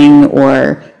justifying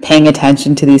or paying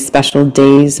attention to these special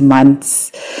days,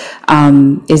 months,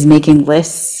 is making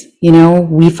lists.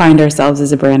 We find ourselves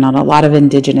as a brand on a lot of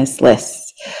Indigenous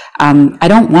lists. I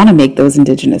don't want to make those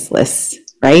Indigenous lists,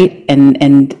 right?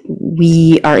 And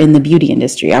we are in the beauty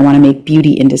industry. I want to make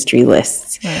beauty industry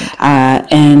lists. Right.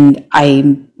 And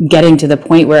I'm getting to the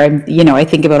point where I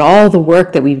think about all the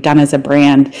work that we've done as a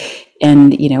brand.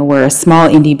 And, we're a small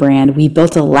indie brand. We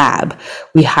built a lab.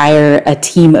 We hire a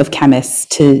team of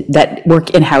chemists that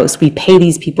work in-house. We pay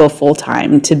these people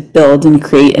full-time to build and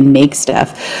create and make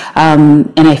stuff.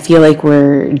 And I feel like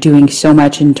we're doing so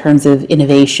much in terms of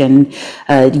innovation,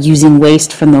 using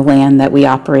waste from the land that we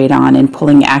operate on and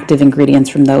pulling active ingredients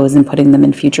from those and putting them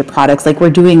in future products. We're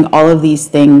doing all of these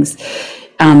things,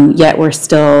 yet we're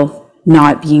still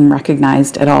not being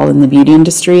recognized at all in the beauty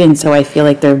industry. And so I feel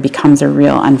like there becomes a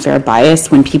real unfair bias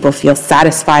when people feel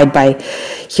satisfied by,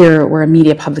 here, we're a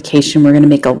media publication, we're going to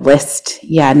make a list.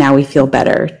 Yeah, now we feel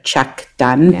better. Check,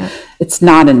 done. Yeah. It's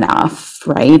not enough,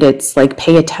 right? It's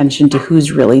pay attention to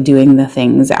who's really doing the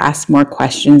things, ask more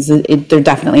questions. There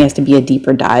definitely has to be a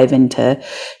deeper dive into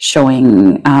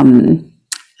showing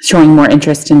more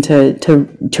interest into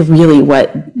really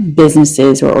what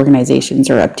businesses or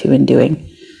organizations are up to and doing.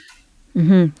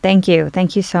 Mm-hmm. Thank you.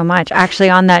 Thank you so much. Actually,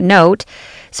 on that note,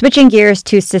 switching gears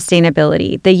to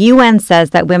sustainability, the UN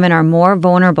says that women are more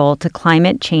vulnerable to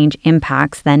climate change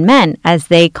impacts than men, as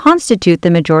they constitute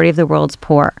the majority of the world's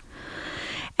poor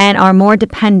and are more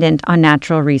dependent on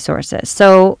natural resources.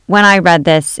 So when I read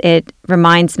this, it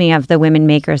reminds me of the women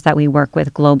makers that we work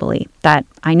with globally, that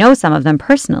I know some of them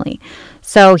personally.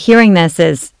 So hearing this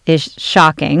is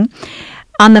shocking.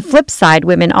 On the flip side,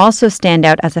 women also stand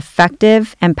out as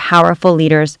effective and powerful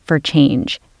leaders for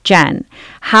change. Jen,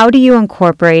 how do you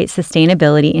incorporate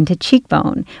sustainability into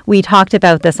Cheekbone? We talked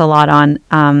about this a lot on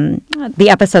the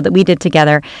episode that we did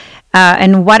together.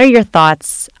 And what are your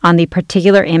thoughts on the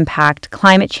particular impact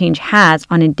climate change has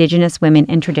on Indigenous women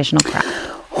in traditional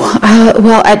craft?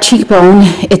 Well, at Cheekbone,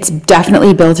 it's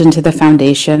definitely built into the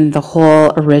foundation. The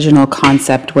whole original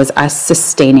concept was us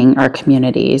sustaining our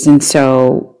communities. And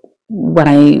so what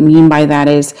I mean by that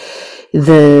is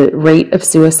the rate of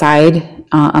suicide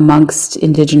amongst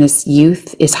Indigenous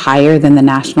youth is higher than the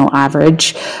national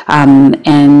average.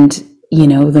 And, you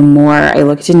know, the more I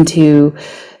looked into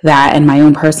that and my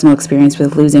own personal experience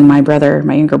with losing my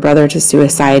younger brother to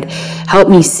suicide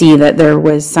helped me see that there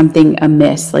was something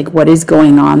amiss, like what is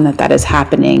going on that is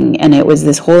happening. And it was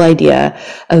this whole idea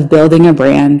of building a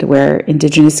brand where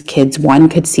Indigenous kids, one,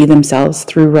 could see themselves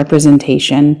through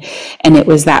representation. And it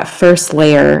was that first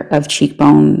layer of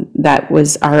Cheekbone that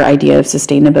was our idea of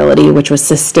sustainability, which was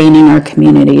sustaining our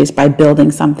communities by building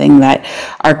something that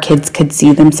our kids could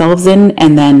see themselves in,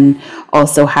 and then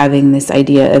also having this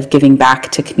idea of giving back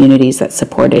to communities that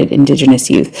supported Indigenous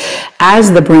youth.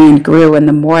 As the brand grew and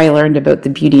the more I learned about the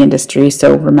beauty industry,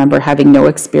 so remember having no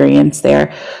experience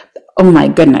there, oh my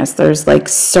goodness, there's like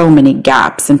so many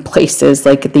gaps in places.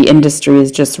 Like the industry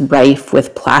is just rife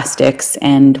with plastics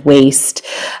and waste.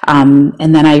 And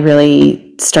then I really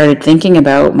started thinking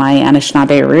about my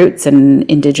Anishinaabe roots and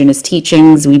Indigenous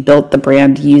teachings. We built the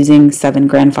brand using 7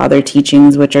 grandfather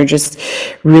teachings, which are just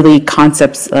really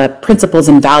concepts, principles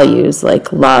and values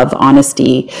like love,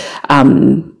 honesty,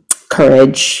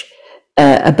 courage,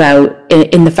 about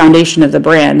in the foundation of the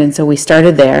brand. And so we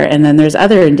started there. And then there's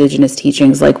other Indigenous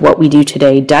teachings, like what we do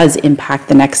today does impact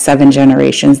the next 7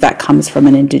 generations. That comes from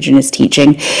an Indigenous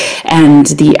teaching. And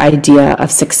the idea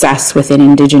of success within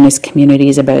Indigenous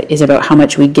communities is about how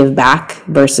much we give back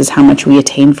versus how much we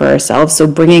attain for ourselves. So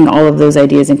bringing all of those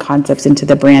ideas and concepts into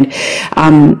the brand.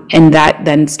 And that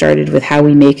then started with how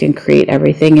we make and create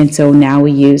everything. And so now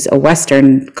we use a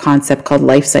Western concept called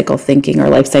life cycle thinking or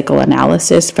life cycle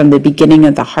analysis, from the beginning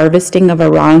of the harvesting of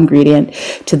a raw ingredient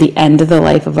to the end of the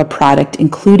life of a product,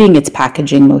 including its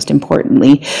packaging, most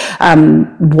importantly.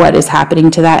 What is happening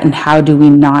to that, and how do we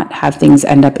not have things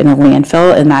end up in a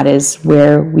landfill? And that is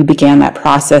where we began that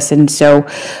process. And so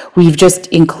we've just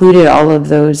included all of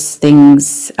those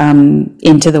things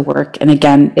into the work. And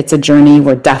again, it's a journey.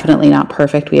 We're definitely not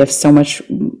perfect. We have so much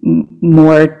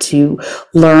more to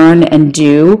learn and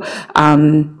do.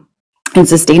 And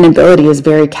sustainability is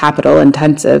very capital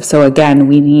intensive. So again,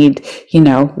 we need,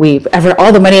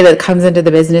 all the money that comes into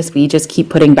the business, we just keep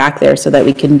putting back there so that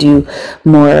we can do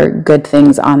more good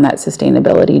things on that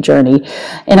sustainability journey.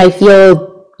 And I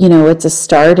feel, it's a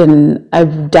start, and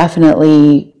I've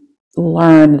definitely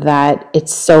learned that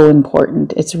it's so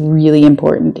important. It's really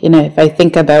important. And if I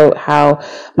think about how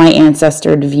my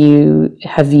ancestors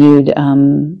have viewed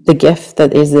the gift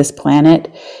that is this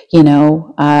planet,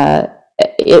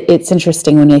 it's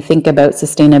interesting when you think about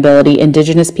sustainability.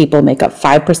 Indigenous people make up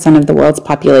 5% of the world's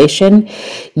population,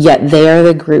 yet they are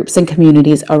the groups and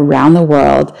communities around the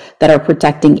world that are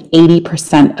protecting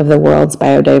 80% of the world's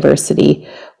biodiversity.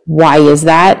 Why is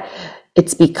that?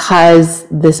 It's because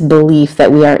this belief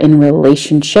that we are in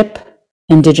relationship.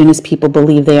 Indigenous people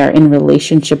believe they are in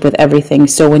relationship with everything.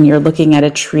 So when you're looking at a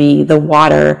tree, the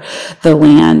water, the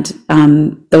land,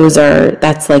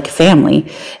 that's like family.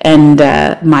 And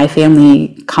my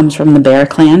family comes from the Bear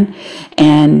Clan,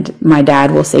 and my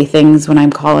dad will say things when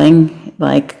I'm calling,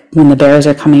 like when the bears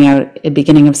are coming out at the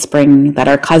beginning of spring, that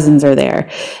our cousins are there.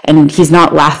 And he's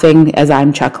not laughing as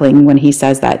I'm chuckling when he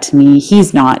says that to me.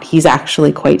 He's not. He's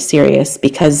actually quite serious,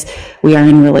 because we are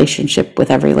in relationship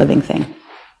with every living thing.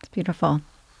 Beautiful.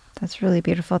 That's really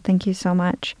beautiful. Thank you so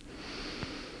much.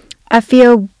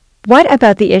 Afia, what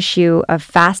about the issue of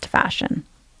fast fashion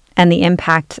and the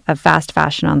impact of fast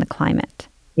fashion on the climate?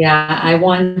 Yeah, I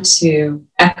want to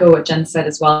echo what Jen said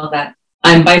as well, that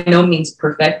I'm by no means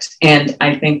perfect. And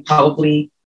I think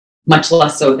probably much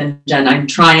less so than Jen. I'm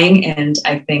trying. And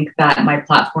I think that my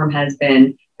platform has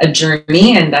been a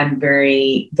journey, and I'm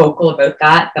very vocal about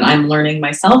that I'm learning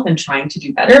myself and trying to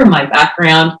do better. My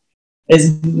background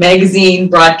is magazine,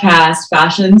 broadcast,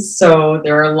 fashion. So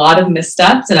there are a lot of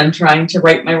missteps, and I'm trying to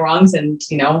right my wrongs. And,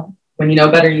 when you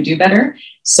know better, you do better.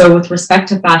 So with respect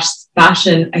to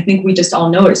fashion, I think we just all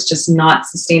know it's just not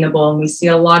sustainable. And we see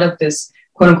a lot of this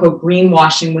quote unquote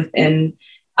greenwashing within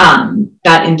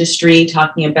that industry,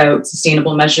 talking about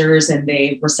sustainable measures, and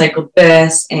they recycled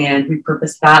this and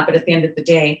repurposed that. But at the end of the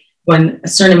day, when a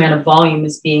certain amount of volume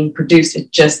is being produced,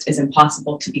 it just is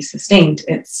impossible to be sustained.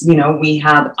 It's, we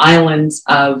have islands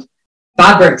of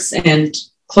fabrics and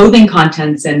clothing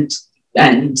contents and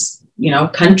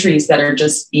countries that are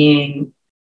just being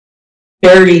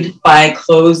buried by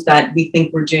clothes that we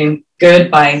think we're doing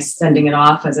good by sending it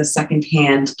off as a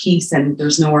secondhand piece, and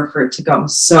there's nowhere for it to go.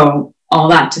 So all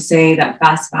that to say that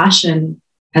fast fashion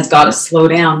has got to slow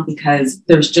down, because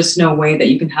there's just no way that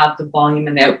you can have the volume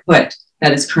and the output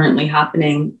that is currently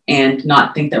happening and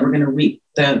not think that we're going to reap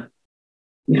the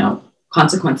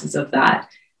consequences of that.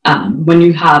 When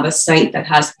you have a site that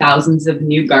has thousands of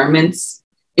new garments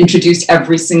introduced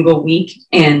every single week,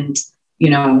 and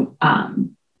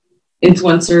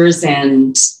influencers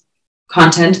and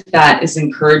content that is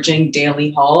encouraging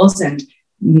daily hauls and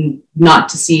not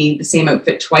to see the same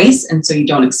outfit twice, and so you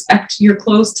don't expect your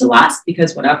clothes to last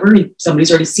because somebody's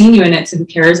already seen you in it, so who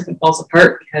cares if it falls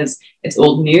apart because it's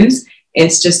old news.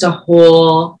 It's just a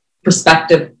whole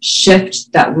perspective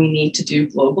shift that we need to do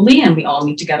globally, and we all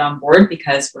need to get on board,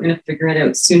 because we're going to figure it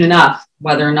out soon enough,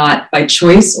 whether or not by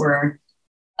choice or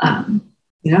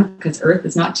because Earth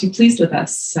is not too pleased with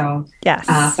us. So yes,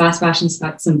 fast fashion's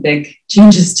got some big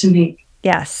changes to make.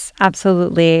 Yes,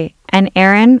 absolutely. And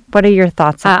Erin, what are your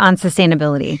thoughts on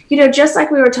sustainability? Just like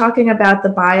we were talking about the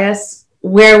bias,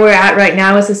 where we're at right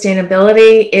now with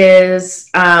sustainability is,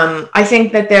 I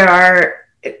think that there are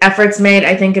efforts made.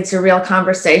 I think it's a real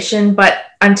conversation, but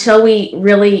until we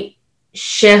really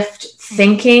shift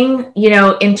thinking,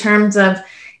 in terms of,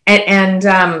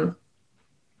 and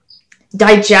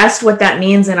digest what that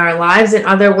means in our lives. In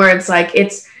other words, like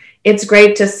it's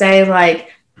great to say, like,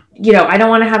 I don't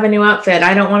want to have a new outfit.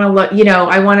 I don't want to look,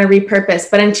 I want to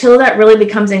repurpose. But until that really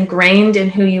becomes ingrained in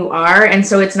who you are, and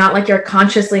so it's not like you're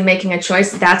consciously making a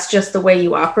choice, that's just the way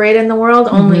you operate in the world,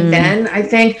 only then, I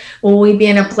think, will we be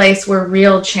in a place where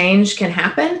real change can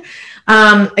happen.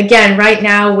 Again, right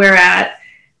now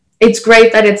it's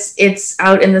great that it's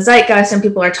out in the zeitgeist and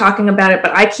people are talking about it,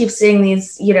 but I keep seeing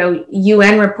these,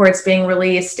 UN reports being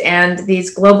released and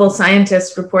these global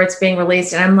scientist reports being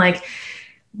released. And I'm like,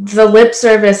 the lip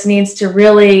service needs to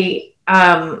really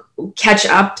catch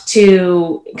up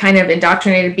to kind of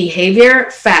indoctrinated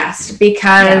behavior fast,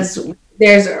 because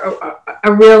there's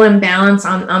a real imbalance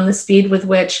on the speed with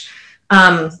which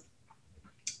the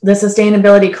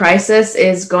sustainability crisis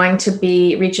is going to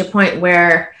reach a point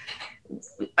where,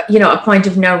 a point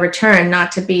of no return.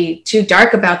 Not to be too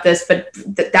dark about this, but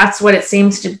that's what it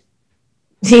seems to,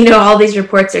 all these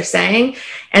reports are saying.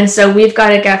 And so we've got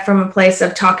to get from a place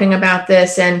of talking about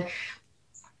this and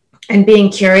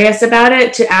being curious about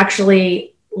it to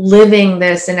actually living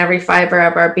this in every fiber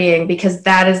of our being, because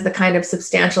that is the kind of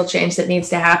substantial change that needs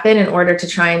to happen in order to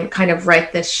try and kind of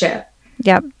right this ship.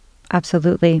 Yep,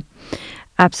 absolutely.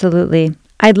 Absolutely.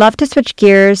 I'd love to switch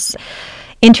gears.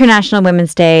 International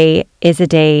Women's Day is a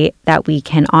day that we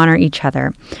can honor each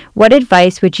other. What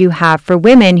advice would you have for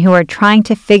women who are trying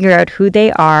to figure out who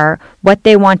they are, what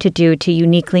they want to do to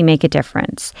uniquely make a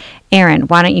difference? Erin,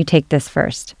 why don't you take this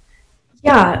first?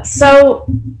 Yeah. So,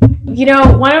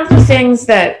 one of the things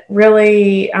that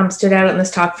really stood out in this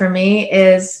talk for me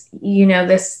is,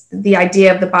 the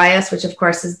idea of the bias, which of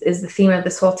course is the theme of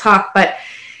this whole talk, but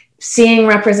seeing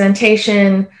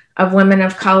representation of women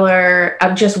of color,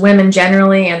 of just women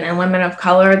generally, and women of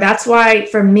color. That's why,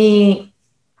 for me,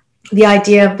 the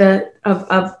idea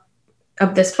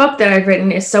of this book that I've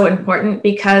written is so important,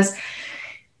 because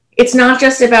it's not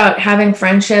just about having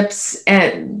friendships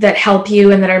that help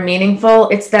you and that are meaningful.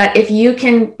 It's that if you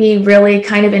can be really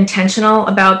kind of intentional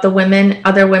about the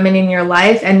other women in your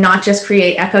life, and not just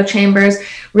create echo chambers,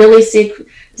 really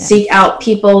seek out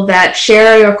people that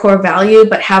share your core value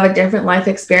but have a different life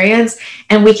experience,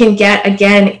 and we can get,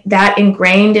 again, that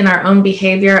ingrained in our own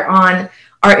behavior on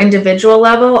our individual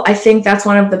level. I think that's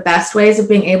one of the best ways of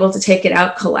being able to take it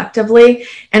out collectively.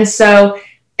 And so,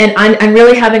 and I'm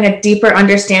really having a deeper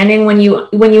understanding when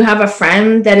you have a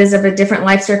friend that is of a different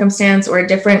life circumstance or a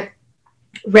different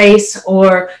race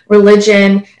or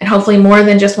religion, and hopefully more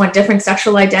than just one, different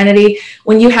sexual identity.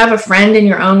 When you have a friend in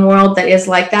your own world that is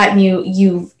like that, and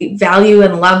you value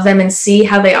and love them and see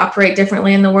how they operate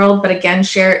differently in the world, but again,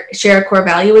 share a core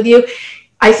value with you,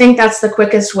 I think that's the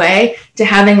quickest way to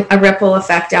having a ripple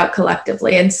effect out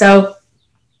collectively. And so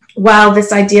while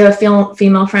this idea of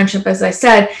female friendship, as I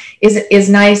said, is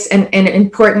nice and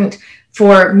important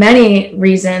for many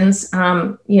reasons,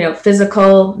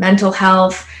 physical, mental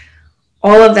health,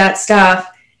 all of that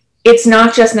stuff, it's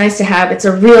not just nice to have, it's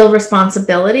a real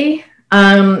responsibility,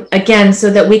 again, so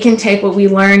that we can take what we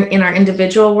learn in our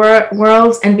individual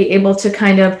worlds and be able to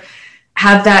kind of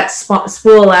have that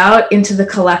spool out into the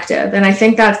collective. And I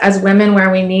think that as women,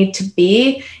 where we need to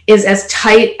be is as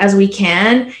tight as we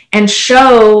can, and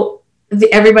show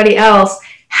everybody else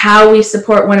how we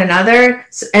support one another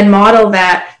and model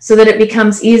that so that it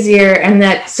becomes easier, and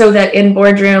that so that in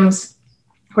boardrooms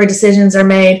where decisions are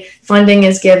made, funding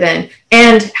is given.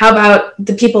 And how about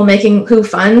the people making who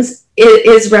funds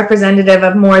is representative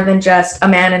of more than just a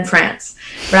man in France,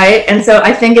 right? And so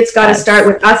I think it's got to start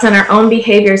with us and our own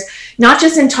behaviors, not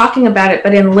just in talking about it,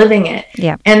 but in living it.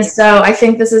 Yeah. And so I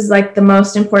think this is like the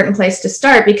most important place to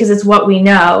start because it's what we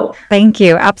know. Thank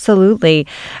you. Absolutely.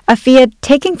 Afia,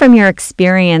 taking from your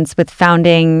experience with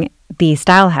founding the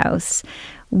Style House,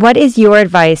 what is your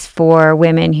advice for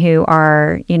women who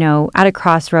are, at a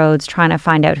crossroads trying to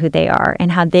find out who they are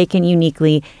and how they can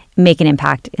uniquely make an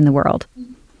impact in the world?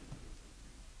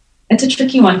 It's a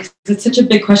tricky one because it's such a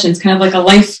big question. It's kind of like a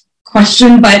life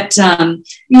question, but but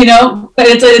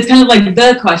it's kind of like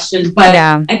the question. But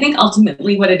yeah. I think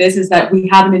ultimately what it is that we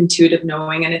have an intuitive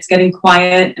knowing, and it's getting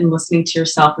quiet and listening to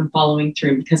yourself and following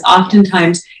through. Because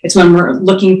oftentimes it's when we're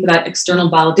looking for that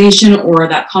external validation or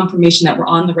that confirmation that we're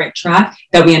on the right track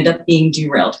that we end up being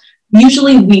derailed.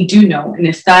 Usually we do know, and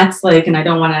if that's and I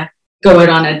don't want to go out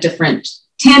on a different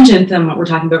tangent than what we're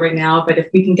talking about right now, but if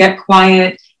we can get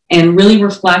quiet and really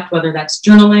reflect, whether that's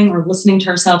journaling or listening to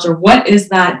ourselves, or what is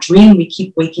that dream we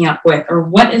keep waking up with, or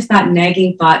what is that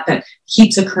nagging thought that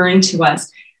keeps occurring to us,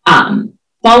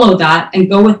 follow that and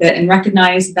go with it and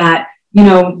recognize that,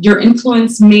 your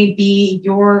influence may be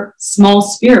your small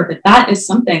sphere, but that is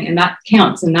something and that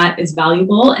counts and that is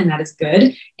valuable and that is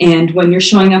good. And when you're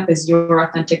showing up as your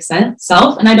authentic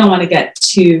self, and I don't want to get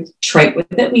too trite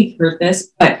with it, we've heard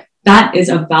this, but that is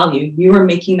of value. You are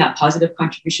making that positive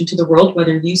contribution to the world,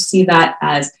 whether you see that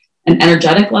as an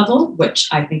energetic level, which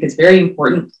I think is very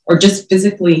important, or just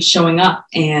physically showing up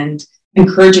and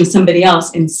encouraging somebody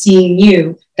else and seeing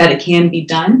you that it can be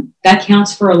done. That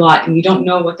counts for a lot, and you don't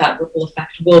know what that ripple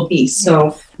effect will be.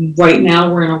 So right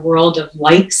now we're in a world of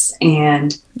likes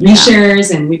and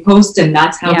reshares and reposts, and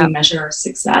that's how we measure our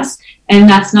success. And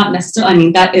that's not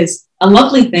necessarily, that is a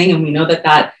lovely thing, and we know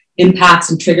that impacts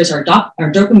and triggers our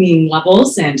dopamine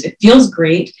levels, and it feels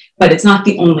great, but it's not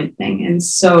the only thing. And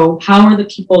so how are the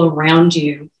people around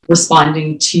you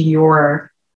responding to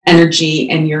your energy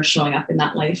and you're showing up in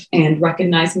that life, and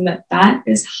recognizing that that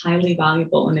is highly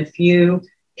valuable. And if you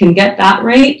can get that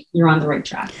right, you're on the right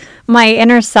track. My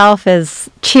inner self is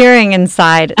cheering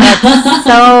inside. That's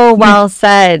so well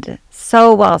said.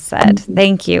 So well said.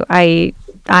 Thank you. I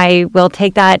will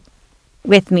take that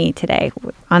with me today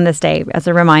on this day as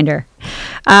a reminder.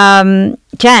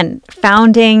 Jen,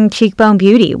 founding Cheekbone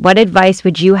Beauty, what advice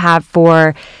would you have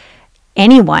for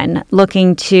anyone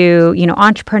looking to,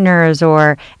 entrepreneurs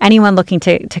or anyone looking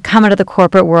to come out of the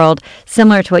corporate world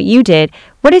similar to what you did?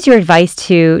 What is your advice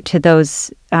to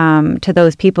those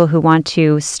people who want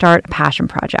to start a passion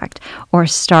project or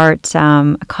start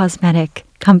a cosmetic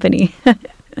company?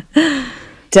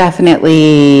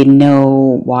 Definitely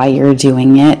know why you're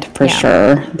doing it for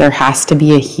sure. There has to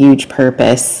be a huge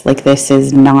purpose. This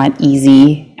is not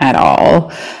easy at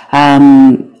all.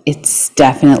 It's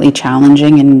definitely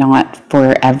challenging and not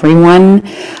for everyone.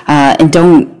 And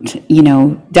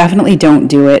definitely don't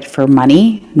do it for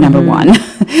money, number one,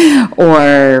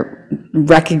 or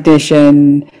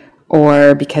recognition,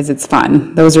 or because it's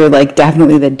fun. Those are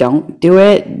definitely the don't do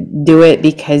it. Do it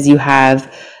because you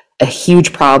have a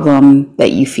huge problem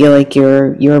that you feel like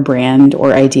your brand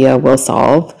or idea will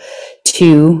solve.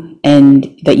 2,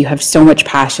 and that you have so much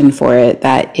passion for it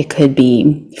that it could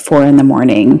be 4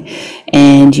 a.m.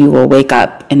 and you will wake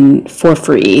up and for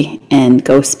free and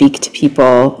go speak to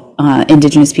people,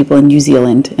 Indigenous people in New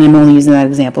Zealand. And I'm only using that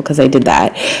example because I did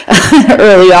that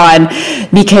early on,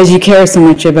 because you care so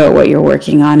much about what you're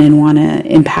working on and want to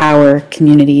empower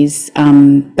communities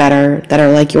that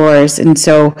are like yours. And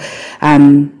so,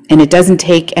 and it doesn't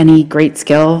take any great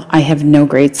skill. I have no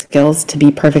great skills, to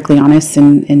be perfectly honest,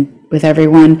 and with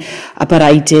everyone, but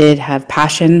I did have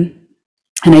passion,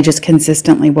 and I just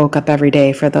consistently woke up every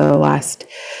day for the last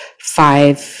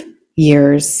 5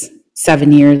 years,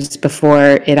 7 years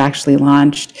before it actually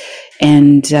launched,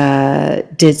 and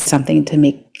did something to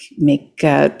make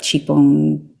the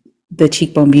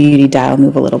Cheekbone Beauty dial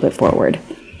move a little bit forward.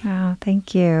 Wow,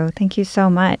 thank you. Thank you so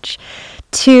much.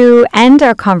 To end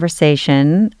our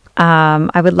conversation,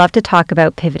 I would love to talk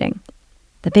about pivoting,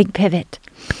 the big pivot.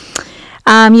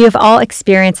 You have all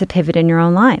experienced a pivot in your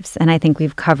own lives, and I think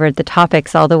we've covered the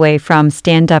topics all the way from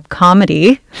stand-up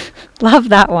comedy. Love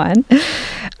that one.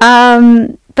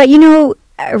 But,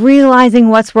 realizing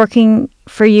what's working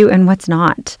for you and what's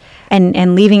not,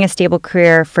 and leaving a stable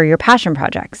career for your passion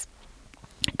projects.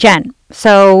 Jen,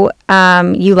 so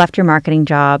you left your marketing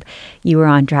job, you were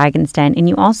on Dragon's Den, and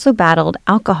you also battled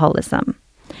alcoholism.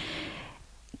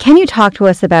 can you talk to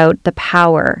us about the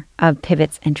power of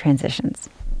pivots and transitions?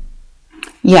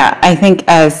 Yeah, I think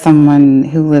as someone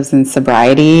who lives in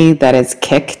sobriety that has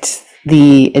kicked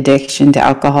the addiction to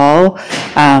alcohol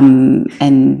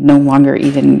and no longer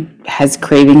even has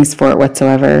cravings for it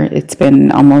whatsoever. It's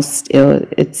been it's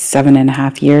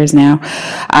 7.5 years now.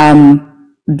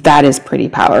 That is pretty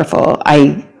powerful.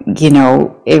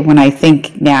 When I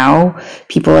think now,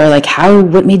 people are like,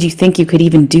 what made you think you could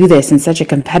even do this in such a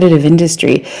competitive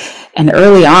industry? And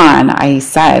early on, I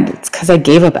said, it's because I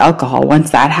gave up alcohol.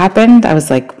 Once that happened, I was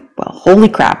like, well, holy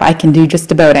crap, I can do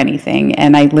just about anything.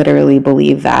 And I literally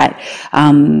believe that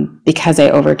because I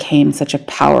overcame such a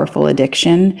powerful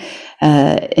addiction.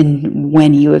 And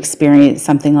when you experience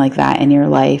something like that in your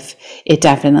life, it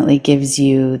definitely gives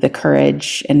you the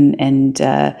courage and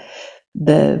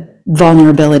the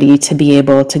vulnerability to be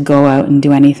able to go out and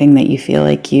do anything that you feel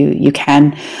like you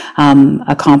can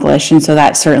accomplish. And so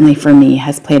that certainly for me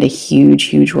has played a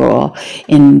huge role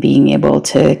in being able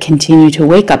to continue to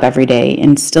wake up every day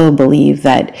and still believe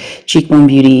that Cheekbone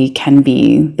Beauty can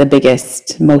be the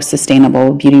biggest, most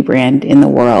sustainable beauty brand in the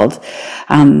world.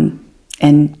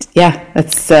 And yeah,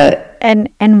 that's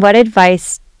and what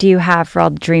advice do you have for all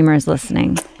the dreamers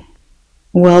listening?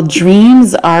 Well,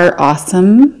 dreams are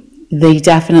awesome. They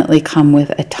definitely come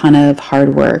with a ton of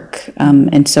hard work.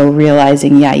 And so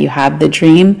realizing, you have the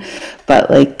dream, but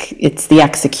it's the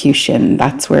execution.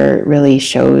 That's where it really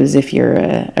shows if you're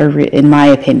in my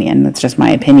opinion, that's just my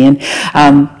opinion.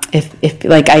 If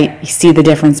I see the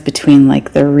difference between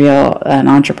an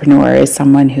entrepreneur is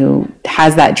someone who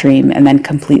has that dream and then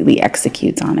completely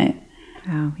executes on it.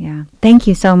 Oh, yeah. Thank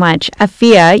you so much.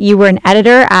 Afia, you were an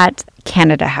editor at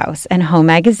Canada House and Home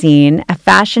Magazine, a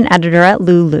fashion editor at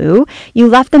Lulu. You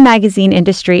left the magazine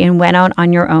industry and went out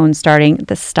on your own, starting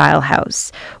the Style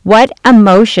House. What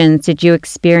emotions did you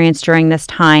experience during this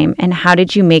time, and how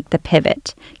did you make the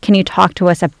pivot? Can you talk to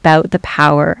us about the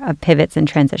power of pivots and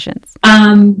transitions?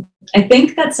 I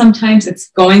think that sometimes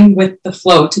it's going with the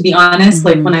flow, to be honest.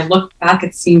 Like when I look back,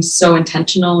 it seems so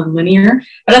intentional and linear.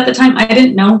 But at the time, I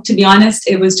didn't know, to be honest.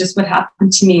 It was just what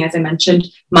happened to me. As I mentioned,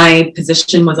 my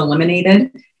position was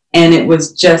eliminated. And it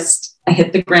was just, I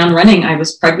hit the ground running. I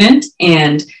was pregnant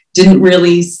and didn't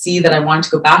really see that I wanted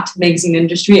to go back to the magazine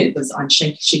industry. It was on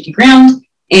shaky ground.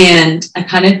 And I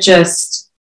kind of just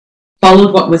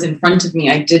followed what was in front of me.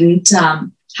 I didn't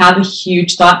have a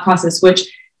huge thought process, which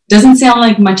doesn't sound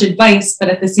like much advice, but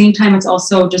at the same time, it's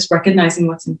also just recognizing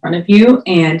what's in front of you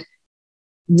and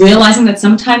realizing that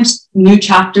sometimes new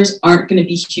chapters aren't going to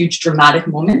be huge dramatic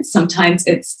moments. Sometimes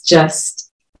it's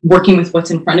just working with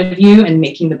what's in front of you and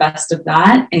making the best of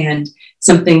that. And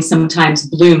something sometimes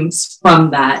blooms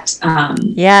from that.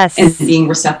 Yes. And being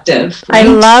receptive. Right, I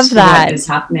love that. What is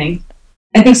happening.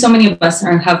 I think so many of us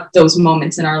have those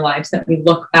moments in our lives that we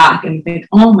look back and think,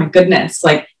 oh my goodness,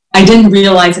 I didn't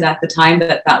realize it at the time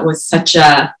that was such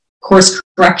a course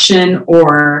correction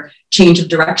or change of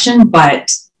direction, but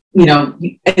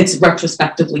it's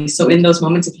retrospectively. So in those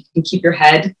moments, if you can keep your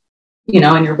head,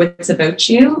 and your wits about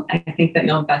you, I think that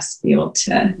you'll best be able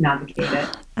to navigate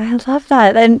it. I love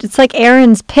that. And it's like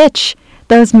Aaron's pitch.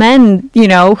 Those men,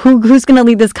 who's going to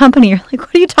lead this company? You're like,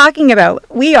 what are you talking about?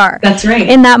 We are. That's right.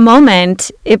 In that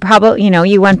moment, it probably,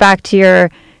 you went back to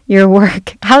your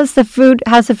work. How's the food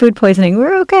poisoning?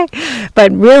 We're okay.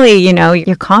 But really,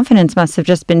 your confidence must have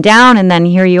just been down. And then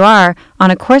here you are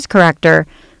on a course corrector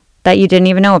that you didn't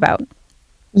even know about.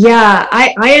 Yeah,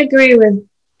 I agree with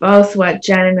both what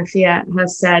Jen and Afia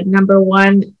has said. Number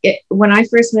one, when I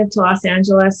first moved to Los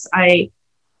Angeles, I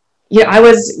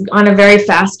was on a very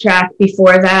fast track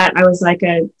before that. I was like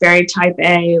a very type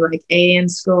A, like A in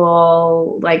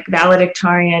school, like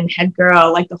valedictorian, head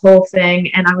girl, like the whole thing.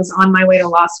 And I was on my way to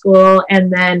law school.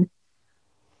 And then,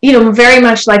 very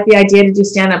much like the idea to do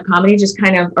stand-up comedy just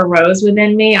kind of arose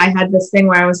within me. I had this thing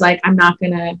where I was like, I'm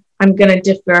going to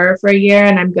defer for a year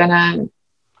and I'm going to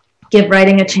give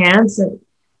writing a chance. And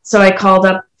so I called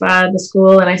up the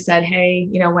school and I said, hey,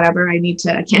 whatever, I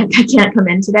can't come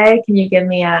in today. Can you give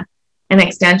me an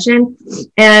extension?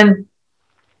 And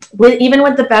even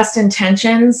with the best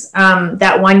intentions,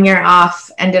 that 1 year off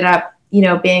ended up,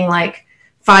 being like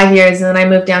 5 years. And then I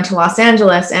moved down to Los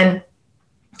Angeles and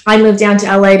I moved down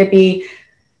to LA to be,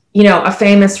 a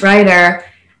famous writer.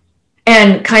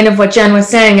 And kind of what Jen was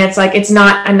saying, it's like, it's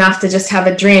not enough to just have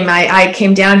a dream. I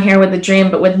came down here with a dream,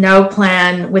 but with no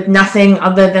plan, with nothing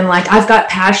other than I've got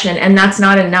passion, and that's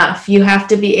not enough. You have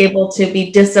to be able to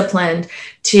be disciplined,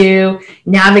 to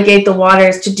navigate the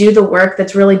waters, to do the work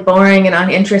that's really boring and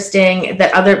uninteresting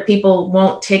that other people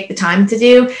won't take the time to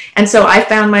do. And so I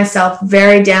found myself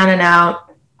very down and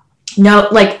out.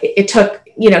 It took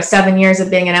 7 years of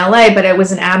being in LA, but it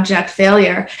was an abject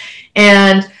failure.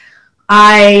 And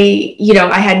I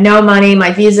had no money.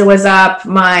 My visa was up.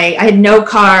 I had no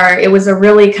car. It was a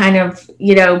really kind of,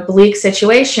 bleak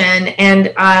situation.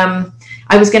 And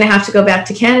I was going to have to go back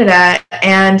to Canada.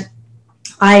 And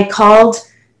I called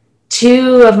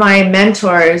two of my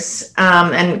mentors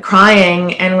and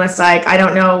crying and was like, I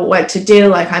don't know what to do.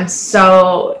 Like, I'm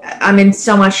in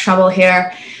so much trouble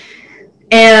here.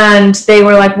 And they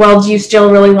were like, well, do you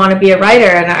still really want to be a writer?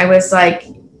 And I was like,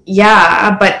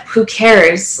 yeah, but who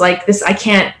cares? Like this, I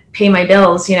can't pay my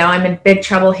bills. I'm in big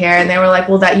trouble here. And they were like,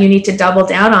 well, that you need to double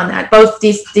down on that. Both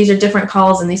these are different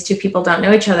calls, and these two people don't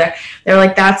know each other. They're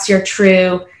like, that's your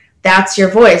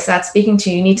voice that's speaking to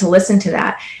you. You need to listen to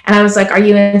that. And I was like, are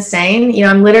you insane?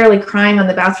 I'm literally crying on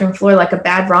the bathroom floor like a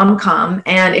bad rom-com,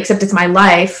 and except it's my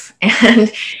life.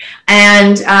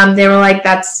 And they were like,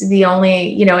 that's the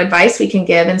only, advice we can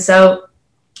give. And so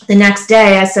the next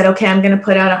day I said, okay, I'm going to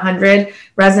put out 100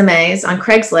 resumes on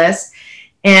Craigslist.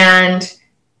 And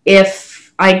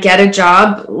if I get a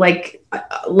job, like,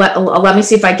 let me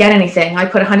see if I get anything. I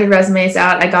put 100 resumes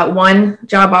out. I got one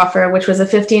job offer, which was a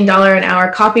 $15 an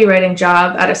hour copywriting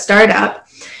job at a startup,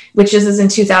 which is in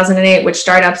 2008, which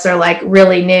startups are like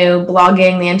really new.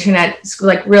 Blogging, the internet is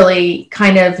like really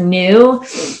kind of new.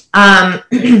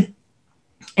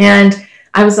 And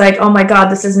I was like, oh my God,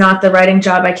 this is not the writing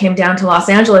job I came down to Los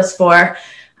Angeles for.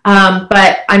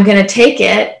 But I'm going to take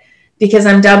it because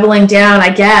I'm doubling down, I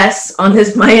guess, on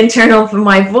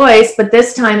my voice. But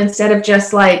this time, instead of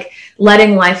just like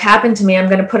letting life happen to me, I'm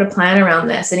going to put a plan around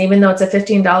this. And even though it's a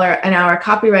 $15 an hour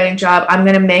copywriting job, I'm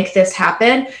going to make this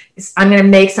happen. I'm going to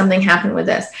make something happen with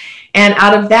this. And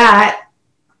out of that,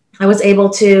 I was able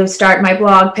to start my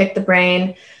blog, Pick the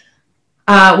Brain,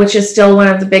 which is still one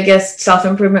of the biggest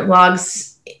self-improvement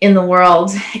blogs in the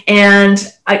world.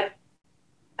 And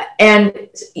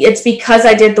it's because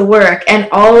I did the work. And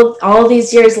all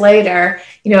these years later,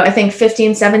 I think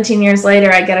 15, 17 years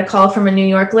later, I get a call from a New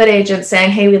York lit agent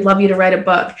saying, hey, we'd love you to write a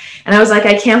book. And I was like,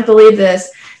 I can't believe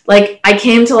this. Like, I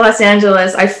came to Los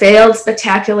Angeles, I failed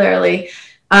spectacularly.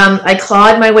 I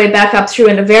clawed my way back up through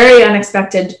in a very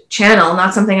unexpected channel,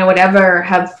 not something I would ever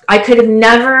have. I could have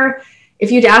never,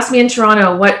 if you'd asked me in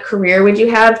Toronto, what career would you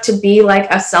have, to be like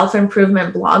a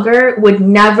self-improvement blogger would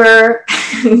never,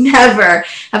 never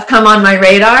have come on my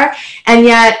radar. And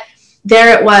yet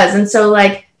there it was. And so,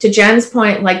 like, to Jen's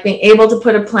point, like being able to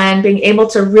put a plan, being able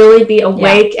to really be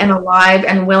awake and alive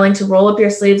and willing to roll up your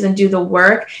sleeves and do the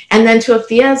work. And then to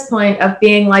Afia's point of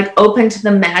being like open to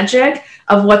the magic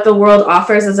of what the world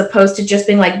offers, as opposed to just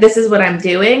being like, this is what I'm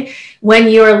doing. When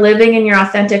you're living in your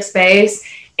authentic space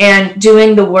and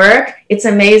doing the work, it's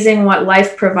amazing what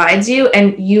life provides you.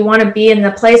 And you want to be in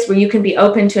the place where you can be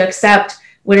open to accept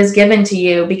what is given to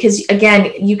you. Because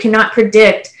again, you cannot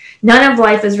predict. None of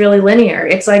life is really linear.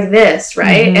 It's like this,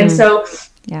 right? Mm-hmm. And so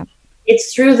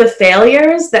it's through the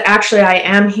failures that actually I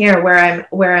am here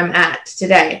where I'm at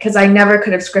today, because I never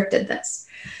could have scripted this.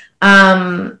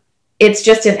 It's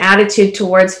just an attitude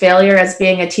towards failure as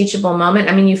being a teachable moment.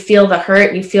 I mean, you feel the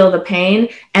hurt, you feel the pain,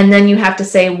 and then you have to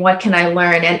say, what can I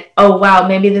learn? And, oh, wow,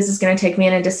 maybe this is going to take me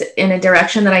in a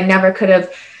direction that I never could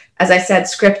have, as I said,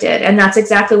 scripted. And that's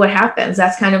exactly what happens.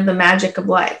 That's kind of the magic of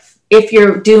life, if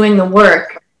you're doing the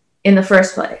work in the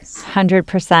first place.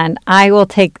 100%. I will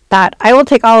take that. I will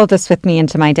take all of this with me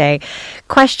into my day.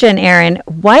 Question, Erin,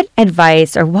 what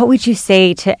advice or what would you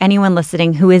say to anyone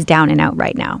listening who is down and out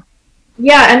right now?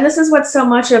 Yeah, and this is what so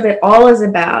much of it all is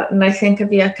about. And I think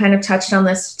Avia kind of touched on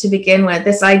this to begin with,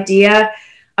 this idea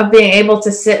of being able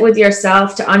to sit with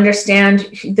yourself, to understand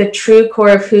the true core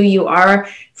of who you are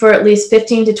for at least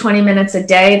 15 to 20 minutes a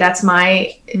day. That's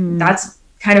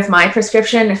kind of my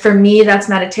prescription. For me, that's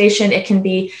meditation. It can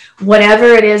be whatever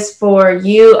it is for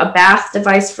you, a bath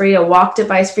device free, a walk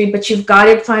device free, but you've got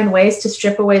to find ways to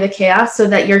strip away the chaos so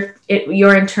that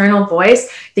your internal voice,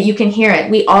 that you can hear it.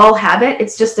 We all have it.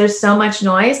 It's just there's so much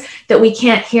noise that we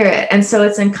can't hear it. And so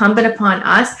it's incumbent upon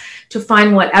us to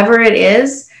find whatever it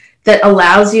is that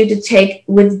allows you to take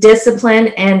with discipline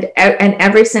and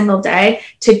every single day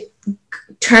to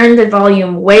turn the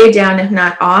volume way down, if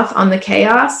not off, on the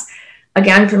chaos.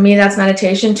 Again, for me, that's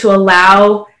meditation, to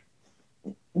allow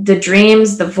the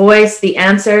dreams, the voice, the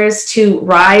answers to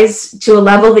rise to a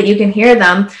level that you can hear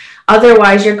them.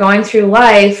 Otherwise, you're going through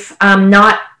life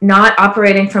not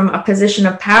operating from a position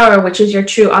of power, which is your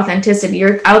true authenticity.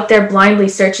 You're out there blindly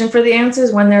searching for the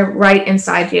answers when they're right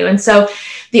inside you. And so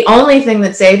the only thing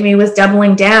that saved me was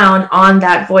doubling down on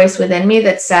that voice within me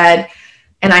that said,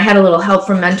 and I had a little help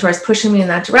from mentors pushing me in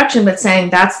that direction, but saying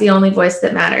that's the only voice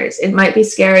that matters. It might be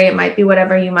scary. It might be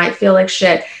whatever. You might feel like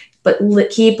shit. but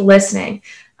keep listening.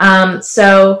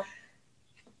 So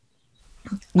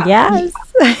yes.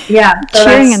 Yeah. So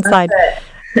Cheering inside.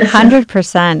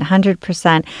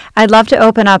 100%. I'd love to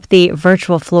open up the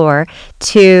virtual floor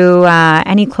to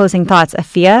any closing thoughts.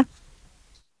 Afia?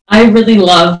 I really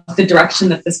love the direction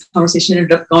that this conversation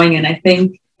ended up going in. I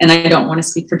think, and I don't want to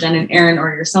speak for Jen and Erin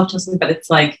or yourself, Chelsea, but it's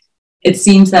like, it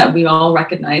seems that we all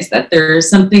recognize that there's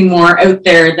something more out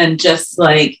there than just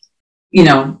like, you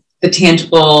know, the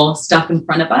tangible stuff in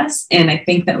front of us. And I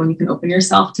think that when you can open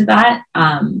yourself to that,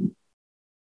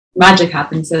 magic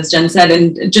happens, as Jen said,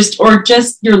 and just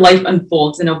your life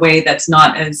unfolds in a way that's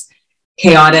not as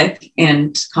chaotic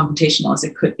and confrontational as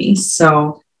it could be.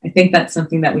 So I think that's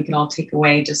something that we can all take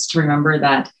away, just to remember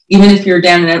that even if you're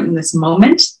down and out in this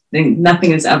moment, then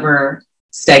nothing is ever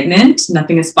stagnant,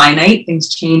 nothing is finite,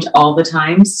 things change all the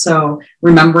time. So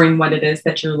remembering what it is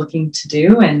that you're looking to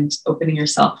do and opening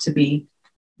yourself to be,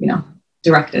 you know,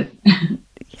 directed.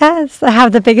 Yes, I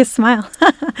have the biggest smile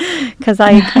because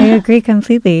I agree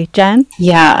completely. Jen?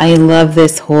 Yeah, I love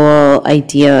this whole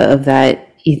idea of that.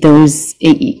 Those,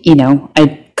 you know,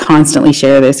 I constantly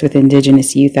share this with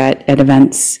Indigenous youth at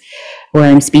events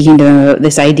where I'm speaking to them about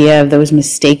this idea of those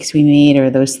mistakes we made or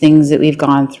those things that we've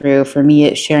gone through. For me,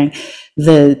 it's sharing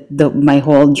my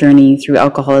whole journey through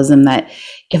alcoholism, that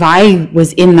if I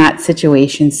was in that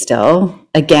situation still,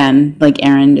 again, like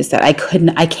Erin just said, I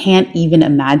can't even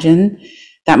imagine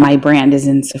that my brand is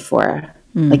in Sephora.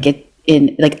 I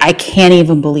can't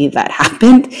even believe that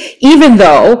happened, even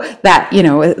though that, you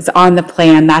know, it's on the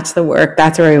plan, that's the work,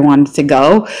 that's where I wanted to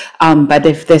go. But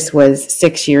if this was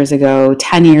 6 years ago,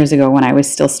 10 years ago, when I was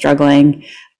still struggling,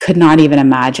 could not even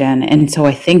imagine. And so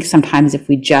I think sometimes if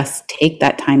we just take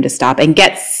that time to stop and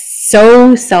get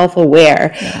so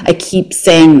self-aware, I keep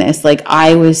saying this, like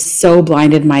I was so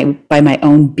blinded by my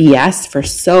own BS for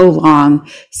so long.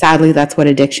 Sadly, that's what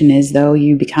addiction is, though.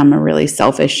 You become a really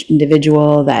selfish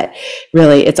individual that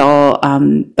really it's all,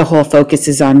 the whole focus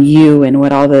is on you and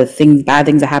what all the bad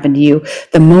things that happen to you.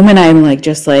 The moment I'm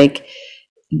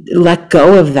let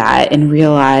go of that and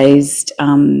realized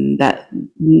that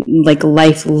like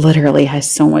life literally has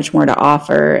so much more to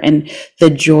offer, and the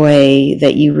joy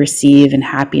that you receive and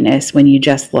happiness when you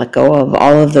just let go of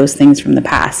all of those things from the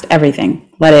past, everything,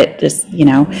 let it just, you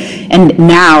know. And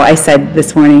now I said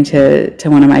this morning to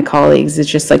one of my colleagues, it's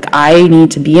just like, I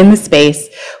need to be in the space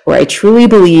where I truly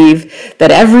believe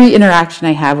that every interaction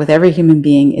I have with every human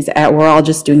being we're all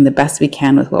just doing the best we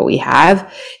can with what we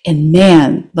have. And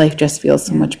man, life just feels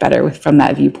so much better from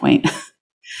that viewpoint.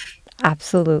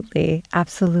 Absolutely.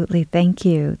 Thank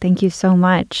you so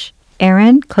much.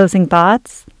 Erin, closing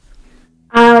thoughts?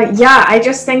 I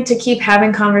just think to keep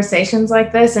having conversations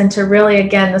like this, and to really,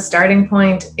 again, the starting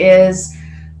point is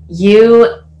you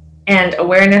and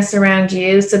awareness around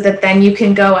you, so that then you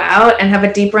can go out and have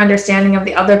a deeper understanding of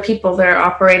the other people that are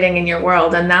operating in your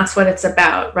world. And that's what it's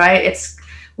about, right?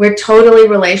 We're totally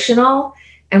relational,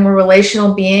 and we're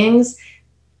relational beings,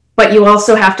 but you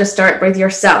also have to start with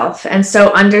yourself. And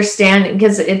so understand,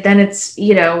 because then it's,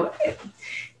 you know,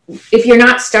 if you're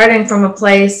not starting from a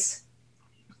place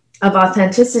of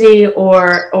authenticity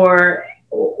or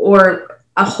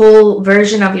a whole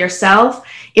version of yourself,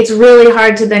 it's really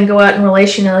hard to then go out and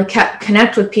relationally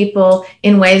connect with people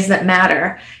in ways that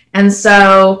matter. And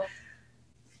so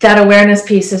that awareness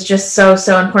piece is just so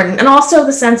important. And also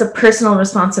the sense of personal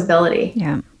responsibility.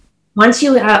 Yeah. Once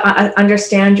you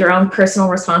understand your own personal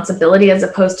responsibility, as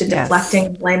opposed to deflecting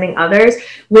and blaming others,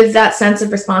 with that sense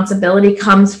of responsibility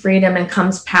comes freedom and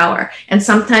comes power. And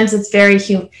sometimes it's very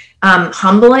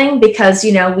humbling, because,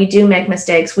 you know, we do make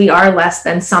mistakes. We are less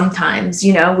than sometimes,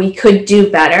 you know, we could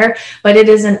do better, but it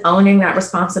is in owning that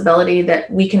responsibility that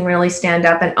we can really stand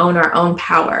up and own our own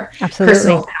power. Absolutely.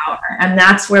 Personal power. And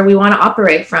that's where we want to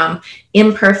operate from.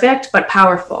 Imperfect, but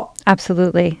powerful.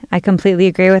 Absolutely. I completely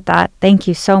agree with that. Thank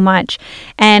you so much.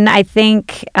 And I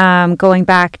think going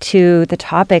back to the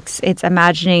topics, it's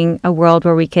imagining a world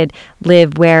where we could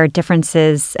live where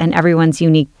differences and everyone's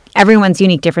unique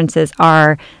differences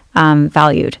are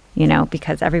valued, you know,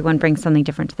 because everyone brings something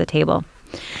different to the table.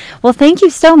 Well, thank you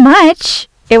so much.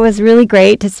 It was really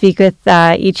great to speak with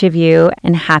each of you,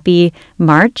 and happy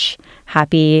March.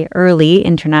 Happy early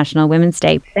International Women's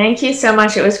Day. Thank you so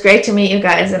much. It was great to meet you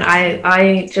guys. And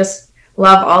I just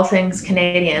love all things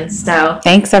Canadian. So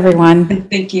thanks, everyone.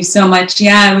 Thank you so much.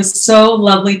 Yeah, it was so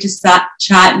lovely to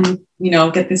chat and, you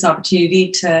know, get this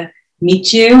opportunity to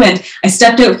meet you. And I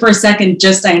stepped out for a second,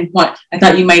 I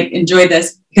thought you might enjoy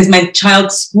this, because my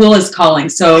child's school is calling.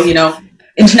 So, you know,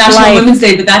 International Women's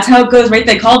Day, but that's how it goes, right?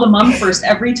 They call the mom first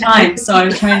every time. So I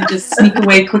was trying to just sneak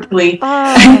away quickly.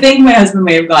 I think my husband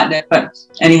may have gotten it, but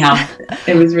anyhow,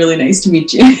 it was really nice to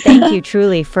meet you. Thank you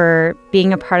truly for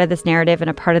being a part of this narrative and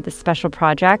a part of this special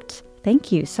project.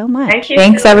 Thank you so much. Thank you.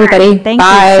 Thanks, everybody. Thank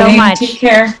Bye. you so much. Take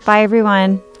care. Bye,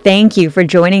 everyone. Thank you for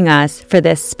joining us for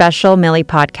this special Millie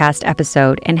podcast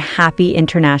episode, and happy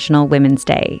International Women's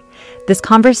Day. This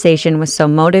conversation was so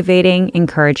motivating,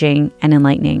 encouraging, and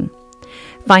enlightening.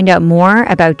 Find out more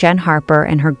about Jen Harper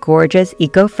and her gorgeous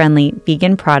eco-friendly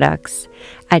vegan products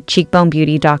at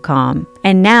cheekbonebeauty.com,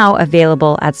 and now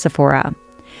available at Sephora.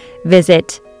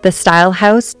 Visit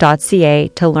thestylehouse.ca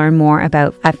to learn more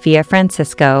about Afia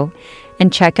Francisco,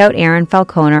 and check out Erin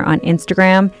Falconer on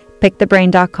Instagram,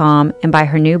 pickthebrain.com, and buy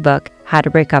her new book, How to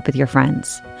Break Up with Your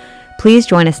Friends. Please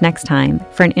join us next time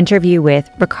for an interview with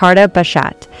Ricarda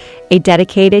Bachat, a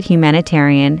dedicated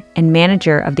humanitarian and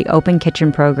manager of the Open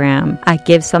Kitchen program at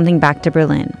Give Something Back to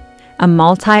Berlin, a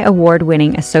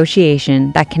multi-award-winning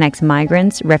association that connects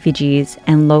migrants, refugees,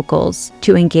 and locals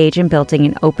to engage in building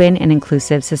an open and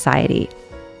inclusive society.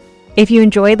 If you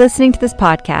enjoyed listening to this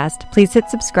podcast, please hit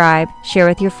subscribe, share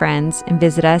with your friends, and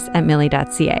visit us at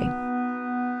millie.ca.